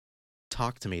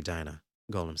 "Talk to me, Dinah,"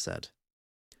 Golem said.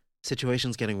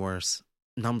 "Situation's getting worse.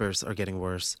 Numbers are getting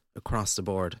worse, across the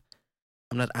board.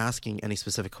 I'm not asking any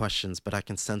specific questions, but I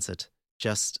can sense it.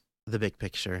 Just the big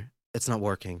picture. It's not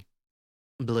working.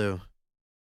 Blue.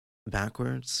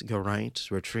 Backwards, go right,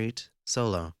 retreat,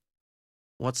 solo.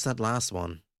 What's that last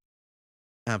one?"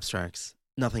 "Abstracts.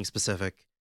 Nothing specific.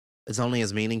 It's only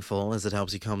as meaningful as it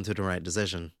helps you come to the right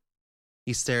decision."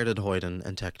 He stared at Hoyden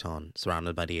and Tecton,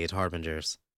 surrounded by the 8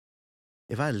 Harbingers.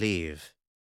 "If I leave,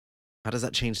 how does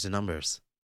that change the numbers?"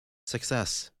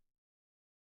 "Success.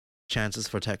 Chances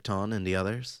for Tecton and the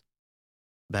others?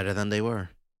 Better than they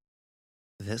were."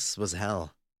 This was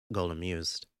hell, Golem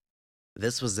mused.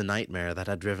 This was the nightmare that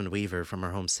had driven Weaver from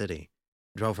her home city,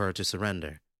 drove her to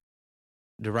surrender.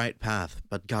 The right path,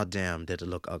 but goddamn did it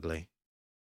look ugly.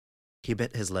 He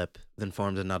bit his lip, then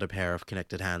formed another pair of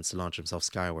connected hands to launch himself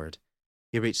skyward.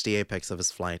 He reached the apex of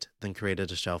his flight, then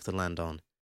created a shelf to land on.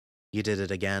 He did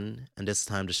it again, and this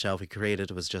time the shelf he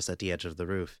created was just at the edge of the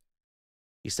roof.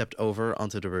 He stepped over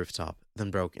onto the rooftop,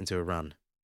 then broke into a run.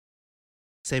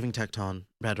 "Saving Tecton,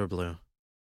 red or blue?"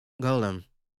 "Golem,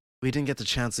 we didn't get the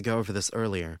chance to go over this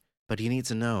earlier, but you need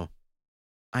to know.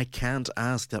 I can't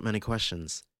ask that many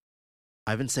questions.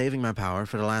 I've been saving my power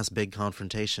for the last big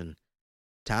confrontation.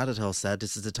 Tatatel said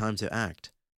this is the time to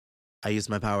act. I used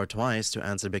my power twice to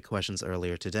answer big questions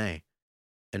earlier today.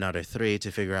 Another 3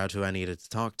 to figure out who I needed to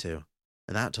talk to.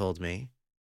 And that told me,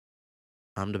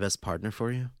 I'm the best partner for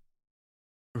you?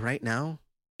 Right now?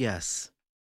 Yes.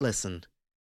 Listen,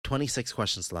 26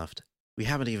 questions left. We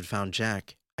haven't even found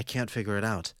Jack. I can't figure it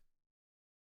out."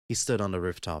 He stood on the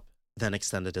rooftop, then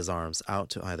extended his arms out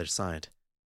to either side.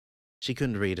 She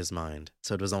couldn't read his mind,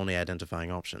 so it was only identifying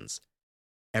options.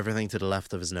 Everything to the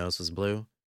left of his nose was blue,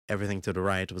 everything to the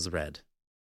right was red.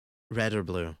 Red or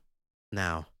blue?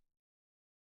 Now.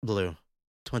 Blue.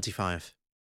 25.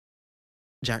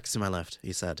 "Jack's to my left,"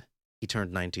 he said. He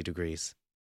turned 90 degrees.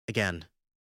 Again.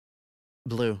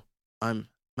 "Blue.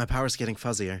 My power's getting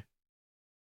fuzzier."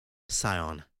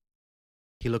 Scion.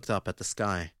 He looked up at the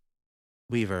sky.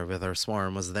 Weaver, with her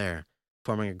swarm, was there,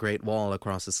 forming a great wall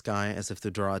across the sky as if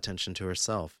to draw attention to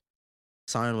herself.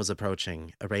 Scion was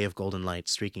approaching, a ray of golden light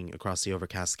streaking across the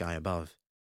overcast sky above.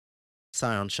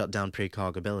 Scion shut down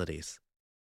precog abilities.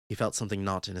 He felt something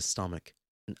knot in his stomach,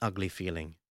 an ugly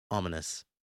feeling, ominous.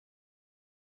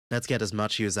 "Let's get as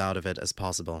much use out of it as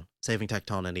possible, saving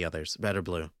Tecton and the others, red or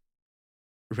blue?"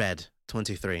 "Red,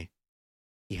 23.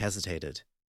 He hesitated.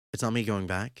 "It's not me going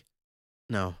back?"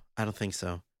 "No, I don't think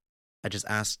so. I just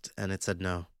asked and it said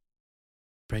no."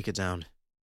 "Break it down."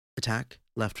 "Attack,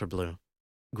 left for blue.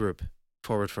 Group,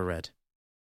 forward for red."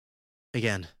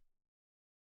 Again.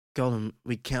 "Golem,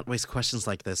 we can't waste questions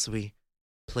like this.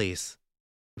 Please.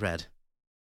 Red."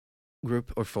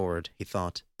 Group or forward, he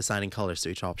thought, assigning colors to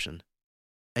each option.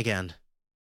 Again.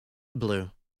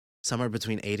 "Blue. Somewhere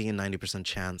between 80 and 90%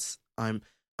 chance. I'm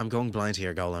going blind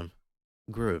here, Golem."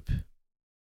 Group.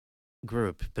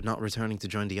 Group, but not returning to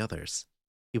join the others.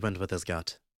 He went with his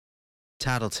gut.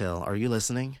 "Tattletale, are you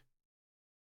listening?"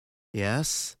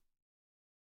 "Yes?"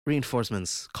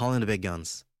 "Reinforcements, call in the big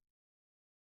guns."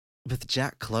 "With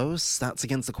Jack close, that's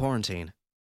against the quarantine."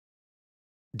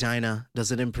 "Dinah,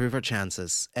 does it improve our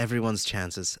chances, everyone's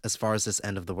chances, as far as this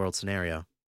end of the world scenario?"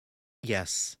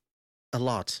 "Yes." A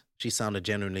lot. She sounded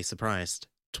genuinely surprised.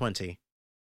 20.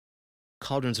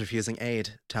 Cauldron's refusing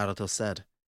aid, Taratil said.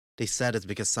 They said it's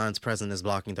because Sion's presence is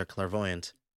blocking their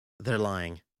clairvoyant. They're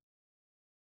lying.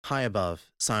 High above,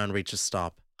 Sion reached a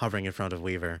stop, hovering in front of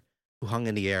Weaver, who hung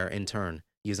in the air in turn,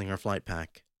 using her flight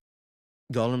pack.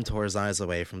 Golem tore his eyes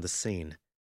away from the scene.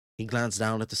 He glanced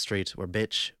down at the street where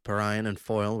Bitch, Parian, and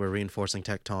Foil were reinforcing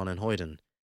Tecton and Hoyden,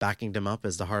 backing them up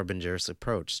as the Harbingers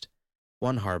approached.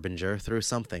 One Harbinger threw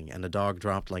something, and the dog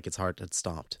dropped like its heart had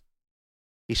stopped.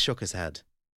 He shook his head.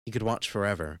 He could watch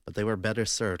forever, but they were better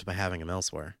served by having him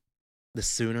elsewhere. The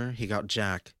sooner he got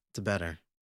Jack, the better.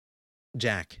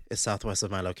 Jack is southwest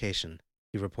of my location,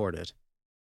 he reported,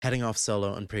 heading off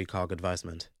solo on precog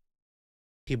advisement.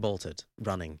 He bolted,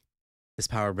 running. His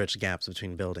power bridged gaps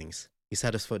between buildings. He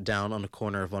set his foot down on a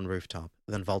corner of one rooftop,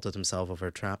 then vaulted himself over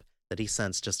a trap that he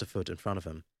sensed just a foot in front of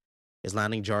him. His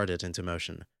landing jarred it into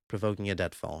motion, provoking a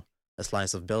deadfall, a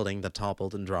slice of building that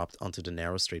toppled and dropped onto the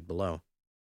narrow street below.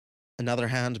 Another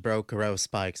hand broke a row of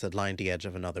spikes that lined the edge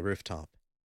of another rooftop.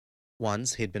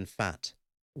 Once he'd been fat.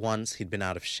 Once he'd been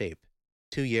out of shape.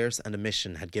 2 years and a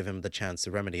mission had given him the chance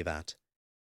to remedy that.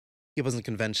 He wasn't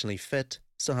conventionally fit,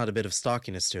 still had a bit of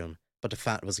stockiness to him, but the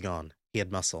fat was gone. He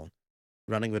had muscle.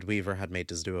 Running with Weaver had made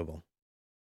this doable.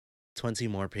 20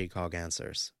 more precog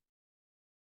answers.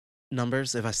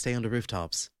 Numbers if I stay on the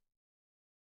rooftops.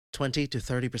 20 to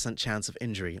 30% chance of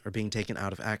injury or being taken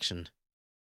out of action.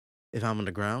 If I'm on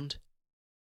the ground?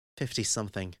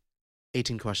 50-something.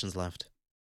 18 questions left.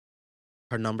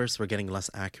 Her numbers were getting less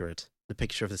accurate, the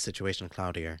picture of the situation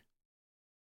cloudier.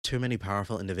 Too many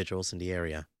powerful individuals in the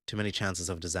area, too many chances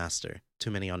of disaster,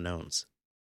 too many unknowns.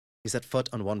 He set foot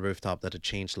on one rooftop that had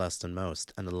changed less than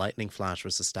most, and the lightning flash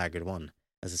was a staggered one,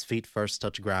 as his feet first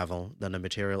touched gravel, then the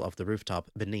material of the rooftop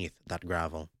beneath that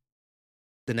gravel.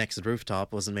 The next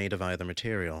rooftop wasn't made of either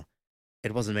material.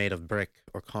 It wasn't made of brick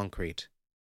or concrete.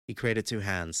 He created 2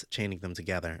 hands, chaining them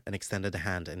together, and extended a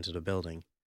hand into the building.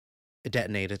 It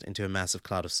detonated into a massive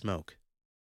cloud of smoke.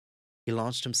 He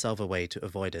launched himself away to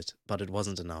avoid it, but it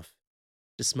wasn't enough.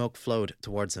 The smoke flowed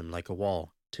towards him like a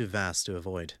wall, too vast to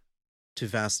avoid. Too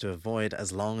vast to avoid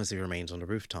as long as he remained on the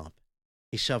rooftop.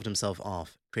 He shoved himself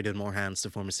off, created more hands to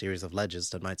form a series of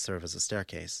ledges that might serve as a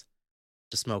staircase.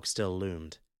 The smoke still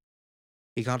loomed.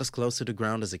 He got as close to the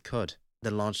ground as he could,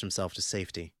 then launched himself to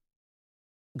safety.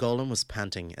 Golem was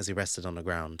panting as he rested on the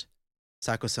ground.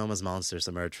 Sakosoma's monsters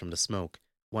emerged from the smoke,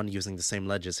 one using the same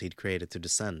ledges he'd created to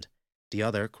descend, the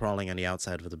other crawling on the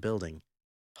outside of the building.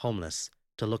 Homeless,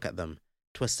 to look at them,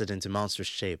 twisted into monstrous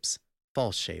shapes,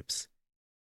 false shapes.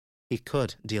 He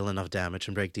could deal enough damage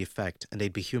and break the effect, and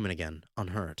they'd be human again,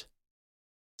 unhurt.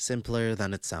 Simpler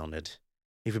than it sounded.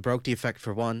 If he broke the effect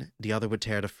for one, the other would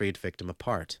tear the freed victim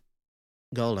apart.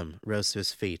 Golem rose to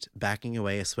his feet, backing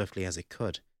away as swiftly as he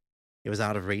could. He was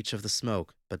out of reach of the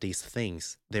smoke, but these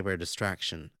things, they were a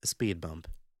distraction, a speed bump.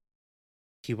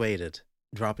 He waited,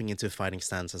 dropping into a fighting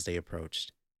stance as they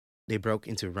approached. They broke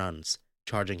into runs,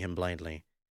 charging him blindly,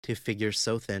 2 figures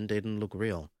so thin they didn't look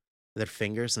real, their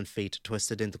fingers and feet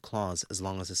twisted into claws as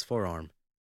long as his forearm.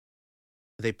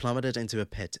 They plummeted into a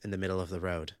pit in the middle of the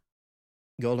road.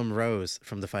 Golem rose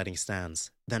from the fighting stance,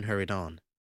 then hurried on.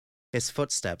 His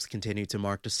footsteps continued to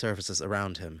mark the surfaces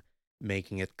around him,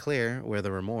 making it clear where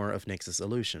there were more of Nyx's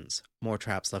illusions, more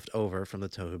traps left over from the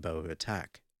Tohubohu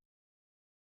attack.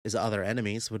 His other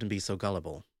enemies wouldn't be so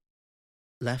gullible.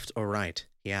 Left or right,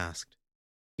 he asked.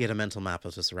 He had a mental map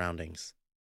of the surroundings.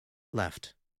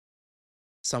 Left.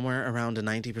 Somewhere around a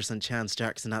 90% chance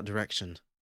Jack's in that direction.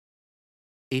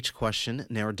 Each question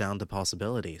narrowed down the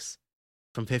possibilities.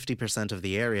 From 50% of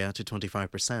the area to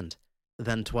 25%,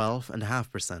 then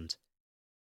 12.5%.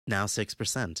 Now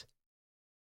 6%.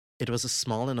 It was a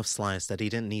small enough slice that he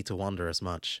didn't need to wonder as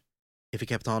much. If he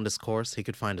kept on this course, he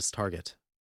could find his target.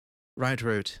 Right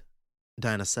route,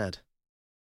 Dinah said.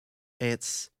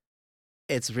 It's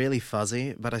really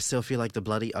fuzzy, but I still feel like the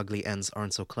bloody ugly ends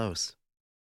aren't so close.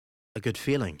 A good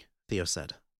feeling, Theo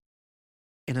said.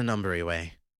 In a numbery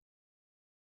way.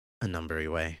 A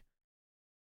numbery way.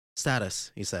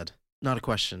 Status, he said. Not a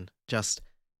question. Just,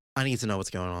 I need to know what's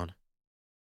going on.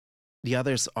 The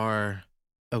others are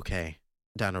okay,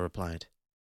 Dana replied.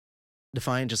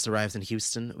 Defiant just arrived in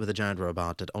Houston with a giant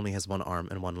robot that only has 1 arm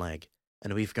and 1 leg,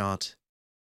 and we've got...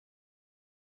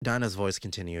 Dinah's voice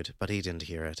continued, but he didn't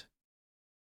hear it.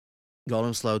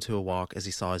 Golem slowed to a walk as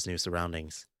he saw his new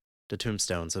surroundings. The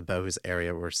tombstones of Bohu's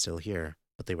area were still here,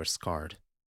 but they were scarred.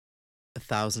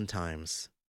 1,000 times,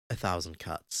 1,000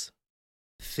 cuts.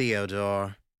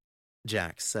 Theodore,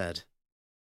 Jack said.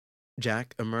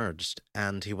 Jack emerged,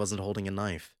 and he wasn't holding a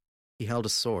knife. He held a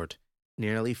sword,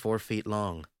 nearly 4 feet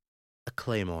long. A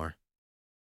claymore.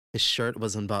 His shirt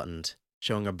was unbuttoned,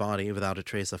 showing a body without a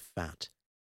trace of fat.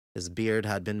 His beard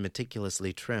had been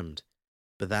meticulously trimmed,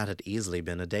 but that had easily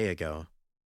been a day ago.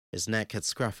 His neck had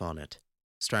scruff on it.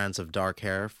 Strands of dark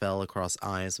hair fell across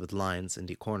eyes with lines in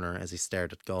the corner as he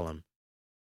stared at Golem.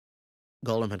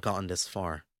 Golem had gotten this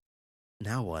far.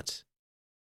 Now what?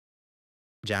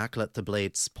 Jack let the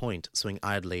blade's point swing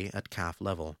idly at calf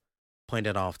level,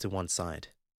 pointed off to one side.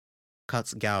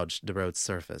 Cuts gouged the road's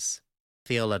surface.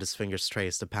 Theo let his fingers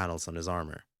trace the panels on his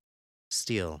armor.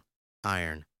 Steel,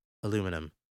 iron,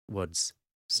 aluminum, woods,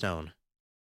 stone.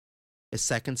 His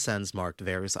second sense marked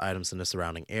various items in the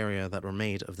surrounding area that were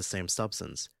made of the same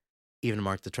substance, even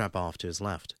marked the trap off to his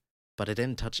left, but it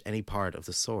didn't touch any part of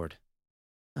the sword.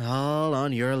 "All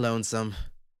on your lonesome,"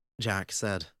 Jack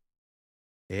said.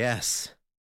 "Yes,"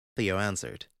 Theo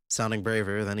answered, sounding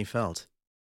braver than he felt.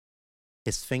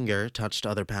 His finger touched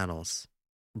other panels.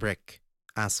 Brick,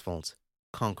 asphalt,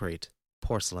 concrete,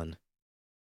 porcelain.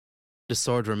 The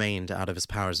sword remained out of his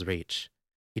power's reach.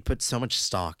 He'd put so much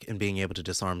stock in being able to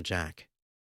disarm Jack.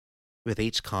 With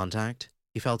each contact,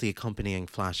 he felt the accompanying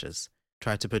flashes,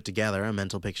 tried to put together a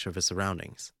mental picture of his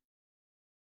surroundings.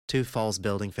 Two false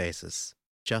building faces,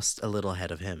 just a little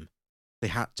ahead of him. They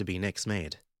had to be Nick's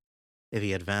maid. If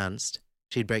he advanced,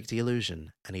 she'd break the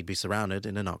illusion, and he'd be surrounded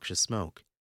in a noxious smoke.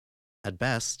 At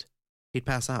best, he'd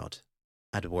pass out.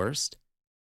 At worst,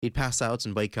 he'd pass out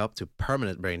and wake up to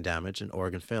permanent brain damage and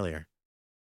organ failure,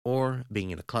 or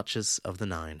being in the clutches of the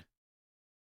Nine.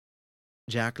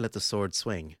 Jack let the sword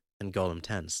swing, and Golem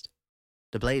tensed.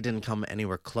 The blade didn't come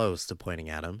anywhere close to pointing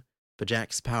at him, but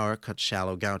Jack's power cut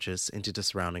shallow gouges into the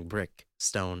surrounding brick,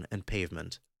 stone, and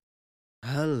pavement.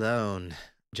 "Alone,"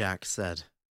 Jack said,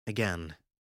 again.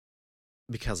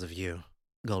 "Because of you,"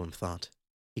 Golem thought.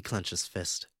 He clenched his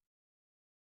fist.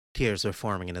 Tears were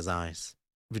forming in his eyes.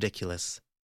 Ridiculous.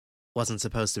 Wasn't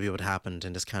supposed to be what happened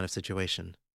in this kind of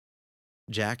situation.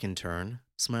 Jack, in turn,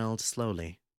 smiled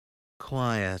slowly.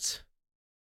 "Quiet.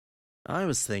 I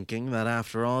was thinking that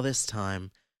after all this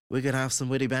time, we could have some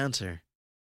witty banter.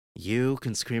 You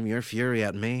can scream your fury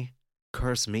at me,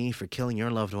 curse me for killing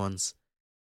your loved ones.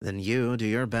 Then you do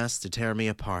your best to tear me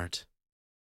apart."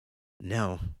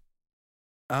 "No."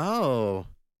 "Oh,"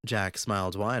 Jack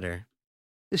smiled wider.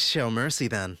 "Show mercy,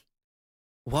 then.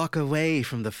 Walk away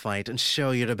from the fight and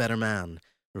show you're the better man,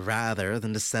 rather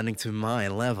than descending to my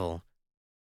level.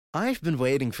 I've been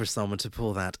waiting for someone to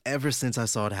pull that ever since I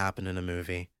saw it happen in a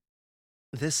movie.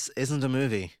 This isn't a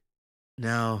movie.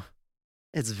 No,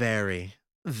 it's very,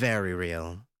 very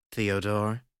real,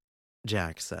 Theodore,"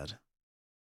 Jack said.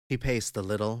 He paced a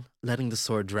little, letting the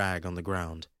sword drag on the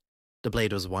ground. The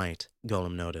blade was white,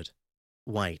 Golem noted.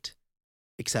 White.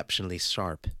 Exceptionally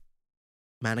sharp.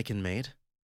 Mannequin made?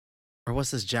 Or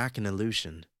was this Jack an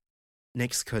illusion?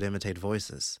 Nyx could imitate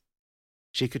voices.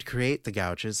 She could create the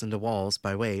gouges in the walls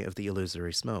by way of the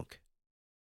illusory smoke.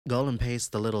 Golem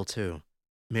paced a little too,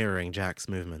 mirroring Jack's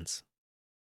movements.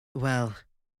 "Well,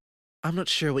 I'm not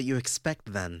sure what you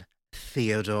expect then,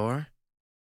 Theodore.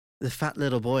 The fat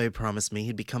little boy promised me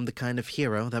he'd become the kind of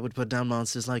hero that would put down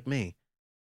monsters like me.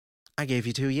 I gave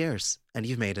you 2 years, and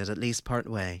you've made it at least part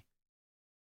way.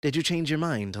 Did you change your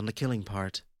mind on the killing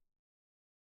part?"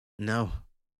 "No,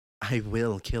 I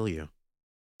will kill you."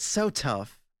 "So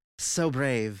tough, so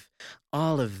brave,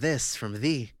 all of this from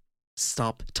thee."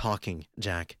 "Stop talking,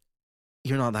 Jack.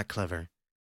 You're not that clever.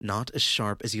 Not as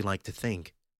sharp as you like to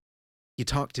think. You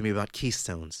talk to me about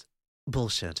keystones.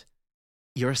 Bullshit.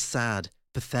 You're a sad,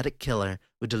 pathetic killer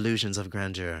with delusions of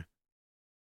grandeur."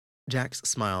 Jack's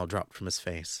smile dropped from his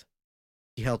face.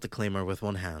 He held the claymore with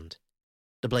one hand,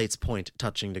 the blade's point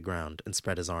touching the ground, and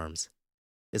spread his arms.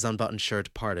 His unbuttoned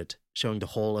shirt parted, showing the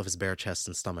whole of his bare chest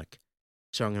and stomach,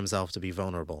 showing himself to be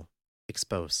vulnerable,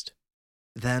 exposed.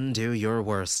 "Then do your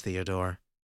worst, Theodore,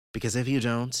 because if you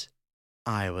don't,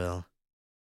 I will."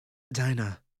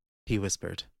 "Dinah," he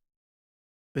whispered.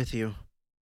 "With you.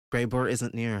 Greyboar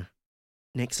isn't near.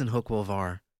 Nyx and Hookwolf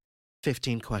are.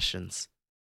 15 questions.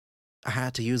 I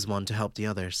had to use one to help the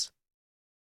others."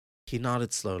 He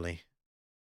nodded slowly.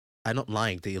 "I don't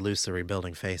like the illusory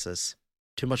building faces.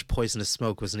 Too much poisonous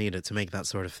smoke was needed to make that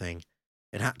sort of thing.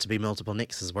 It had to be multiple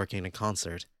Nyxes working in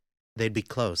concert. They'd be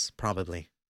close,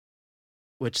 probably."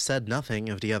 Which said nothing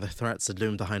of the other threats that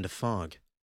loomed behind the fog.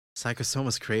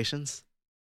 Psychosoma's creations?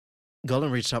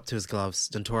 Golem reached up to his gloves,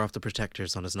 then tore off the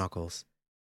protectors on his knuckles.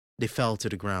 They fell to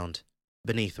the ground.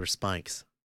 Beneath were spikes.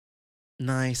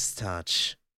 "Nice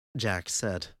touch," Jack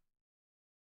said.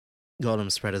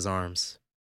 Golem spread his arms.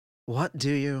 "What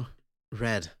do you—"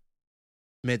 "Red."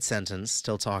 Mid-sentence,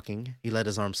 still talking, he let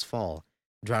his arms fall,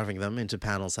 driving them into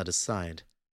panels at his side.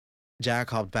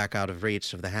 Jack hopped back out of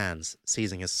reach of the hands,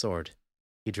 seizing his sword.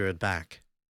 He drew it back.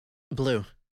 Blue.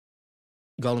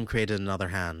 Golem created another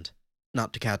hand,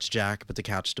 not to catch Jack, but to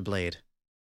catch the blade.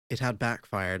 It had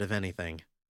backfired, if anything.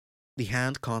 The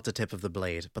hand caught the tip of the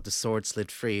blade, but the sword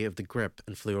slid free of the grip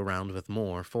and flew around with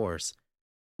more force.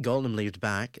 Golem leaped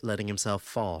back, letting himself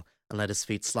fall, and let his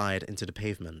feet slide into the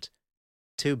pavement.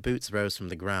 2 boots rose from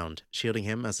the ground, shielding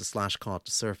him as the slash caught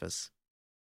the surface.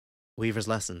 Weaver's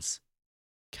lessons.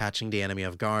 Catching the enemy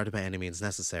off guard by any means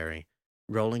necessary,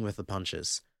 rolling with the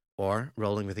punches, or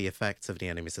rolling with the effects of the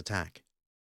enemy's attack.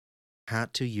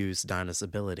 Had to use Dinah's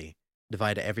ability,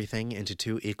 divide everything into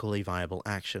 2 equally viable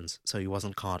actions so he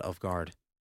wasn't caught off guard.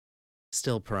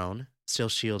 Still prone, still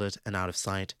shielded and out of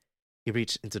sight, he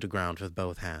reached into the ground with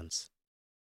both hands.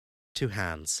 2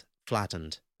 hands,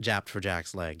 flattened, jabbed for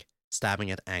Jack's leg, stabbing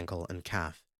at ankle and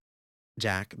calf.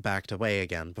 Jack backed away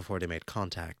again before they made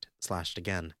contact, slashed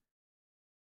again.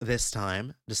 This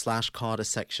time, the slash caught a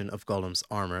section of Golem's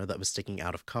armor that was sticking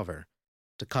out of cover.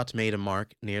 The cut made a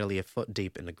mark nearly a foot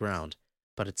deep in the ground,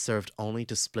 but it served only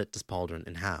to split the pauldron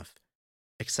in half.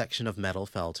 A section of metal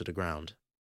fell to the ground.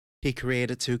 He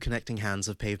created 2 connecting hands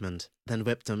of pavement, then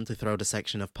whipped them to throw the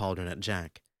section of pauldron at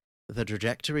Jack. The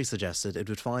trajectory suggested it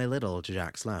would fly a little to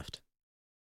Jack's left.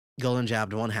 Golem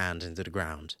jabbed one hand into the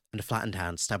ground, and the flattened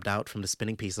hand stabbed out from the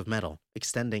spinning piece of metal,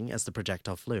 extending as the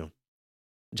projectile flew.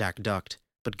 Jack ducked,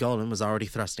 but Golem was already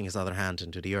thrusting his other hand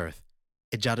into the earth.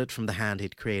 It jutted from the hand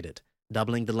he'd created,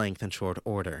 doubling the length in short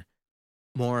order.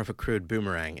 More of a crude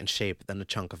boomerang in shape than a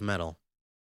chunk of metal.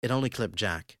 It only clipped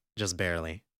Jack, just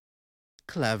barely.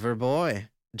 Clever boy,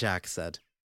 Jack said.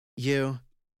 You...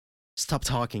 Stop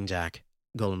talking, Jack,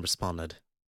 Golem responded.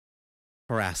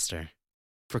 For Aster.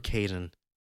 For Caden.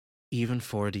 Even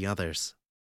for the others.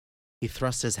 He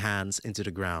thrust his hands into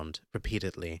the ground,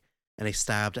 repeatedly, and he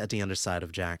stabbed at the underside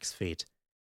of Jack's feet.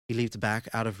 He leaped back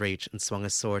out of reach and swung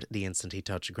his sword the instant he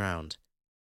touched ground.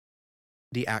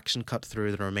 The action cut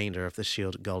through the remainder of the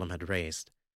shield Golem had raised,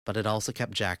 but it also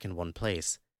kept Jack in one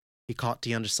place. He caught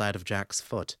the underside of Jack's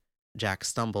foot. Jack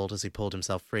stumbled as he pulled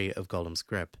himself free of Golem's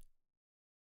grip.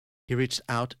 He reached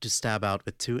out to stab out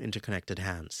with 2 interconnected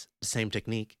hands, the same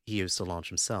technique he used to launch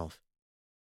himself.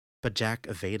 But Jack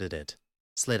evaded it,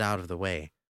 slid out of the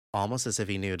way, almost as if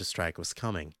he knew the strike was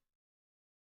coming.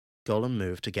 Golem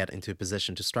moved to get into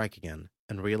position to strike again,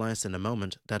 and realized in a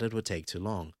moment that it would take too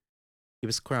long. He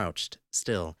was crouched,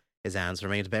 still, his hands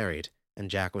remained buried, and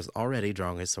Jack was already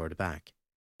drawing his sword back.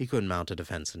 He couldn't mount a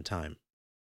defense in time.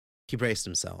 He braced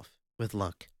himself. With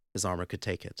luck, his armor could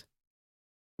take it.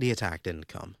 The attack didn't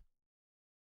come.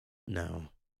 No,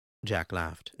 Jack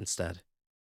laughed instead.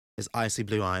 His icy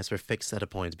blue eyes were fixed at a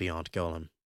point beyond Golem.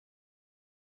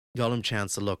 Golem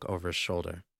chanced to look over his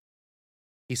shoulder.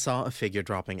 He saw a figure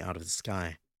dropping out of the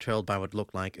sky, trailed by what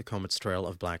looked like a comet's trail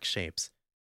of black shapes.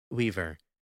 Weaver.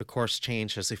 The course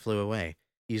changed as he flew away,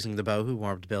 using the bow who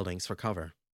warped buildings for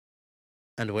cover.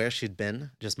 And where she'd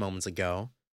been, just moments ago,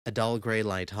 a dull grey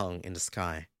light hung in the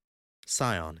sky.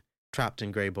 Scion, trapped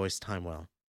in Grey Boy's time well.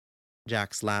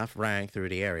 Jack's laugh rang through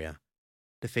the area.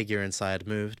 The figure inside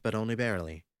moved, but only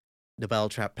barely. The bell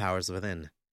trapped powers within.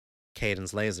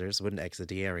 Caden's lasers wouldn't exit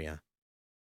the area.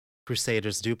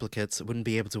 Crusader's duplicates wouldn't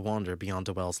be able to wander beyond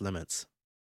the well's limits.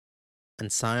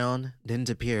 And Scion didn't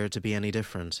appear to be any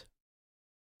different.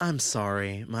 I'm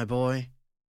sorry, my boy,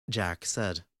 Jack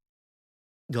said.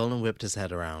 Golem whipped his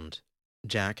head around.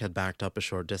 Jack had backed up a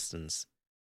short distance.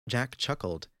 Jack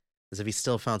chuckled, as if he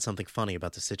still found something funny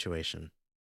about the situation.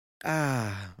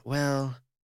 Well,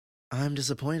 I'm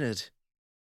disappointed.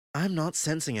 I'm not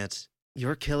sensing it,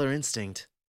 your killer instinct.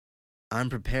 I'm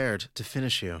prepared to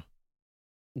finish you,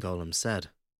 Golem said.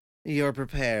 You're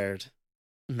prepared.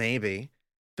 Maybe,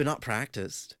 but not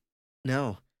practiced.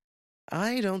 No,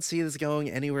 I don't see this going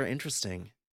anywhere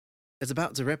interesting. It's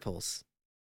about the ripples.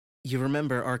 You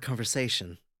remember our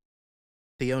conversation?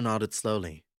 Theo nodded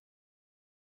slowly.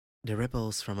 The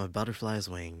ripples from a butterfly's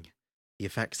wing, the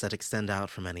effects that extend out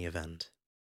from any event.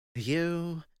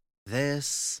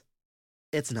 This,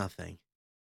 it's nothing.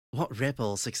 What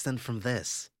ripples extend from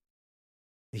this?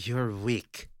 You're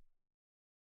weak.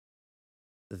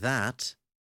 That,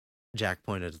 Jack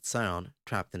pointed at Scion,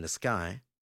 trapped in the sky.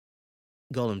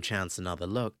 Golem chanced another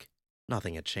look.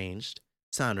 Nothing had changed.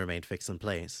 Scion remained fixed in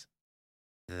place.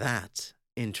 That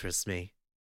interests me.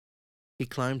 He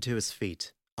climbed to his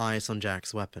feet, eyes on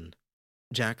Jack's weapon.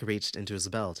 Jack reached into his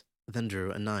belt, then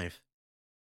drew a knife.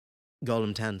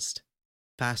 Golem tensed,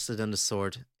 faster than the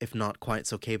sword, if not quite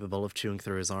so capable of chewing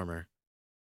through his armor.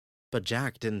 But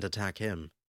Jack didn't attack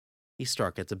him. He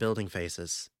struck at the building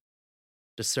faces.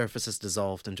 The surfaces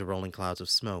dissolved into rolling clouds of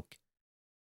smoke.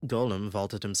 Golem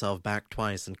vaulted himself back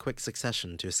twice in quick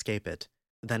succession to escape it,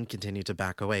 then continued to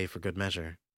back away for good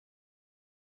measure.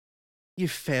 You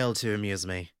failed to amuse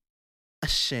me. A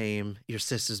shame your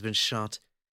sister's been shot,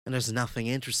 and there's nothing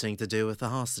interesting to do with the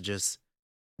hostages,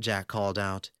 Jack called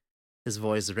out, his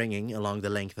voice ringing along the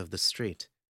length of the street.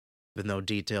 With no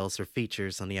details or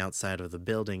features on the outside of the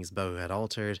buildings Bo had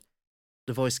altered,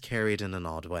 the voice carried in an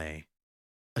odd way.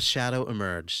 A shadow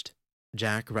emerged,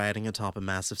 Jack riding atop a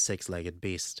massive six-legged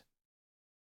beast.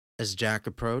 As Jack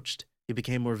approached, he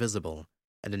became more visible,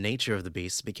 and the nature of the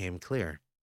beast became clear.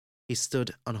 He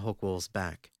stood on Hookwolf's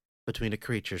back, between the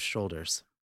creature's shoulders.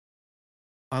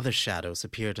 Other shadows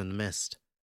appeared in the mist,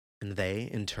 and they,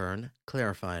 in turn,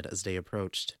 clarified as they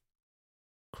approached.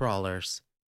 Crawlers,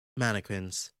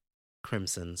 mannequins,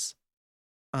 crimsons,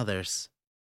 others.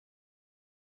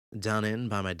 Done in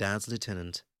by my dad's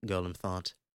lieutenant, Golem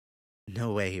thought.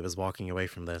 No way he was walking away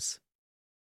from this.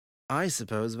 I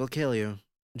suppose we'll kill you,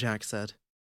 Jack said.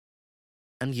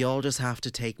 And you'll just have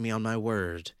to take me on my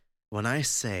word when I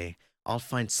say I'll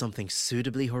find something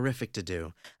suitably horrific to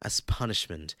do as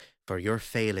punishment for your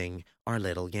failing our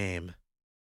little game.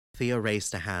 Theo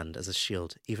raised a hand as a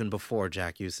shield even before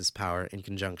Jack used his power in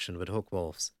conjunction with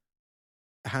Hookwolf's.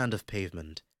 A hand of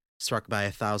pavement, struck by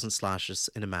 1,000 slashes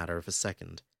in a matter of a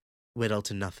second, whittled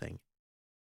to nothing.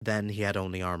 Then he had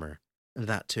only armor, and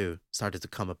that too started to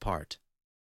come apart.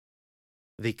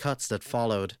 The cuts that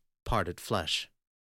followed parted flesh,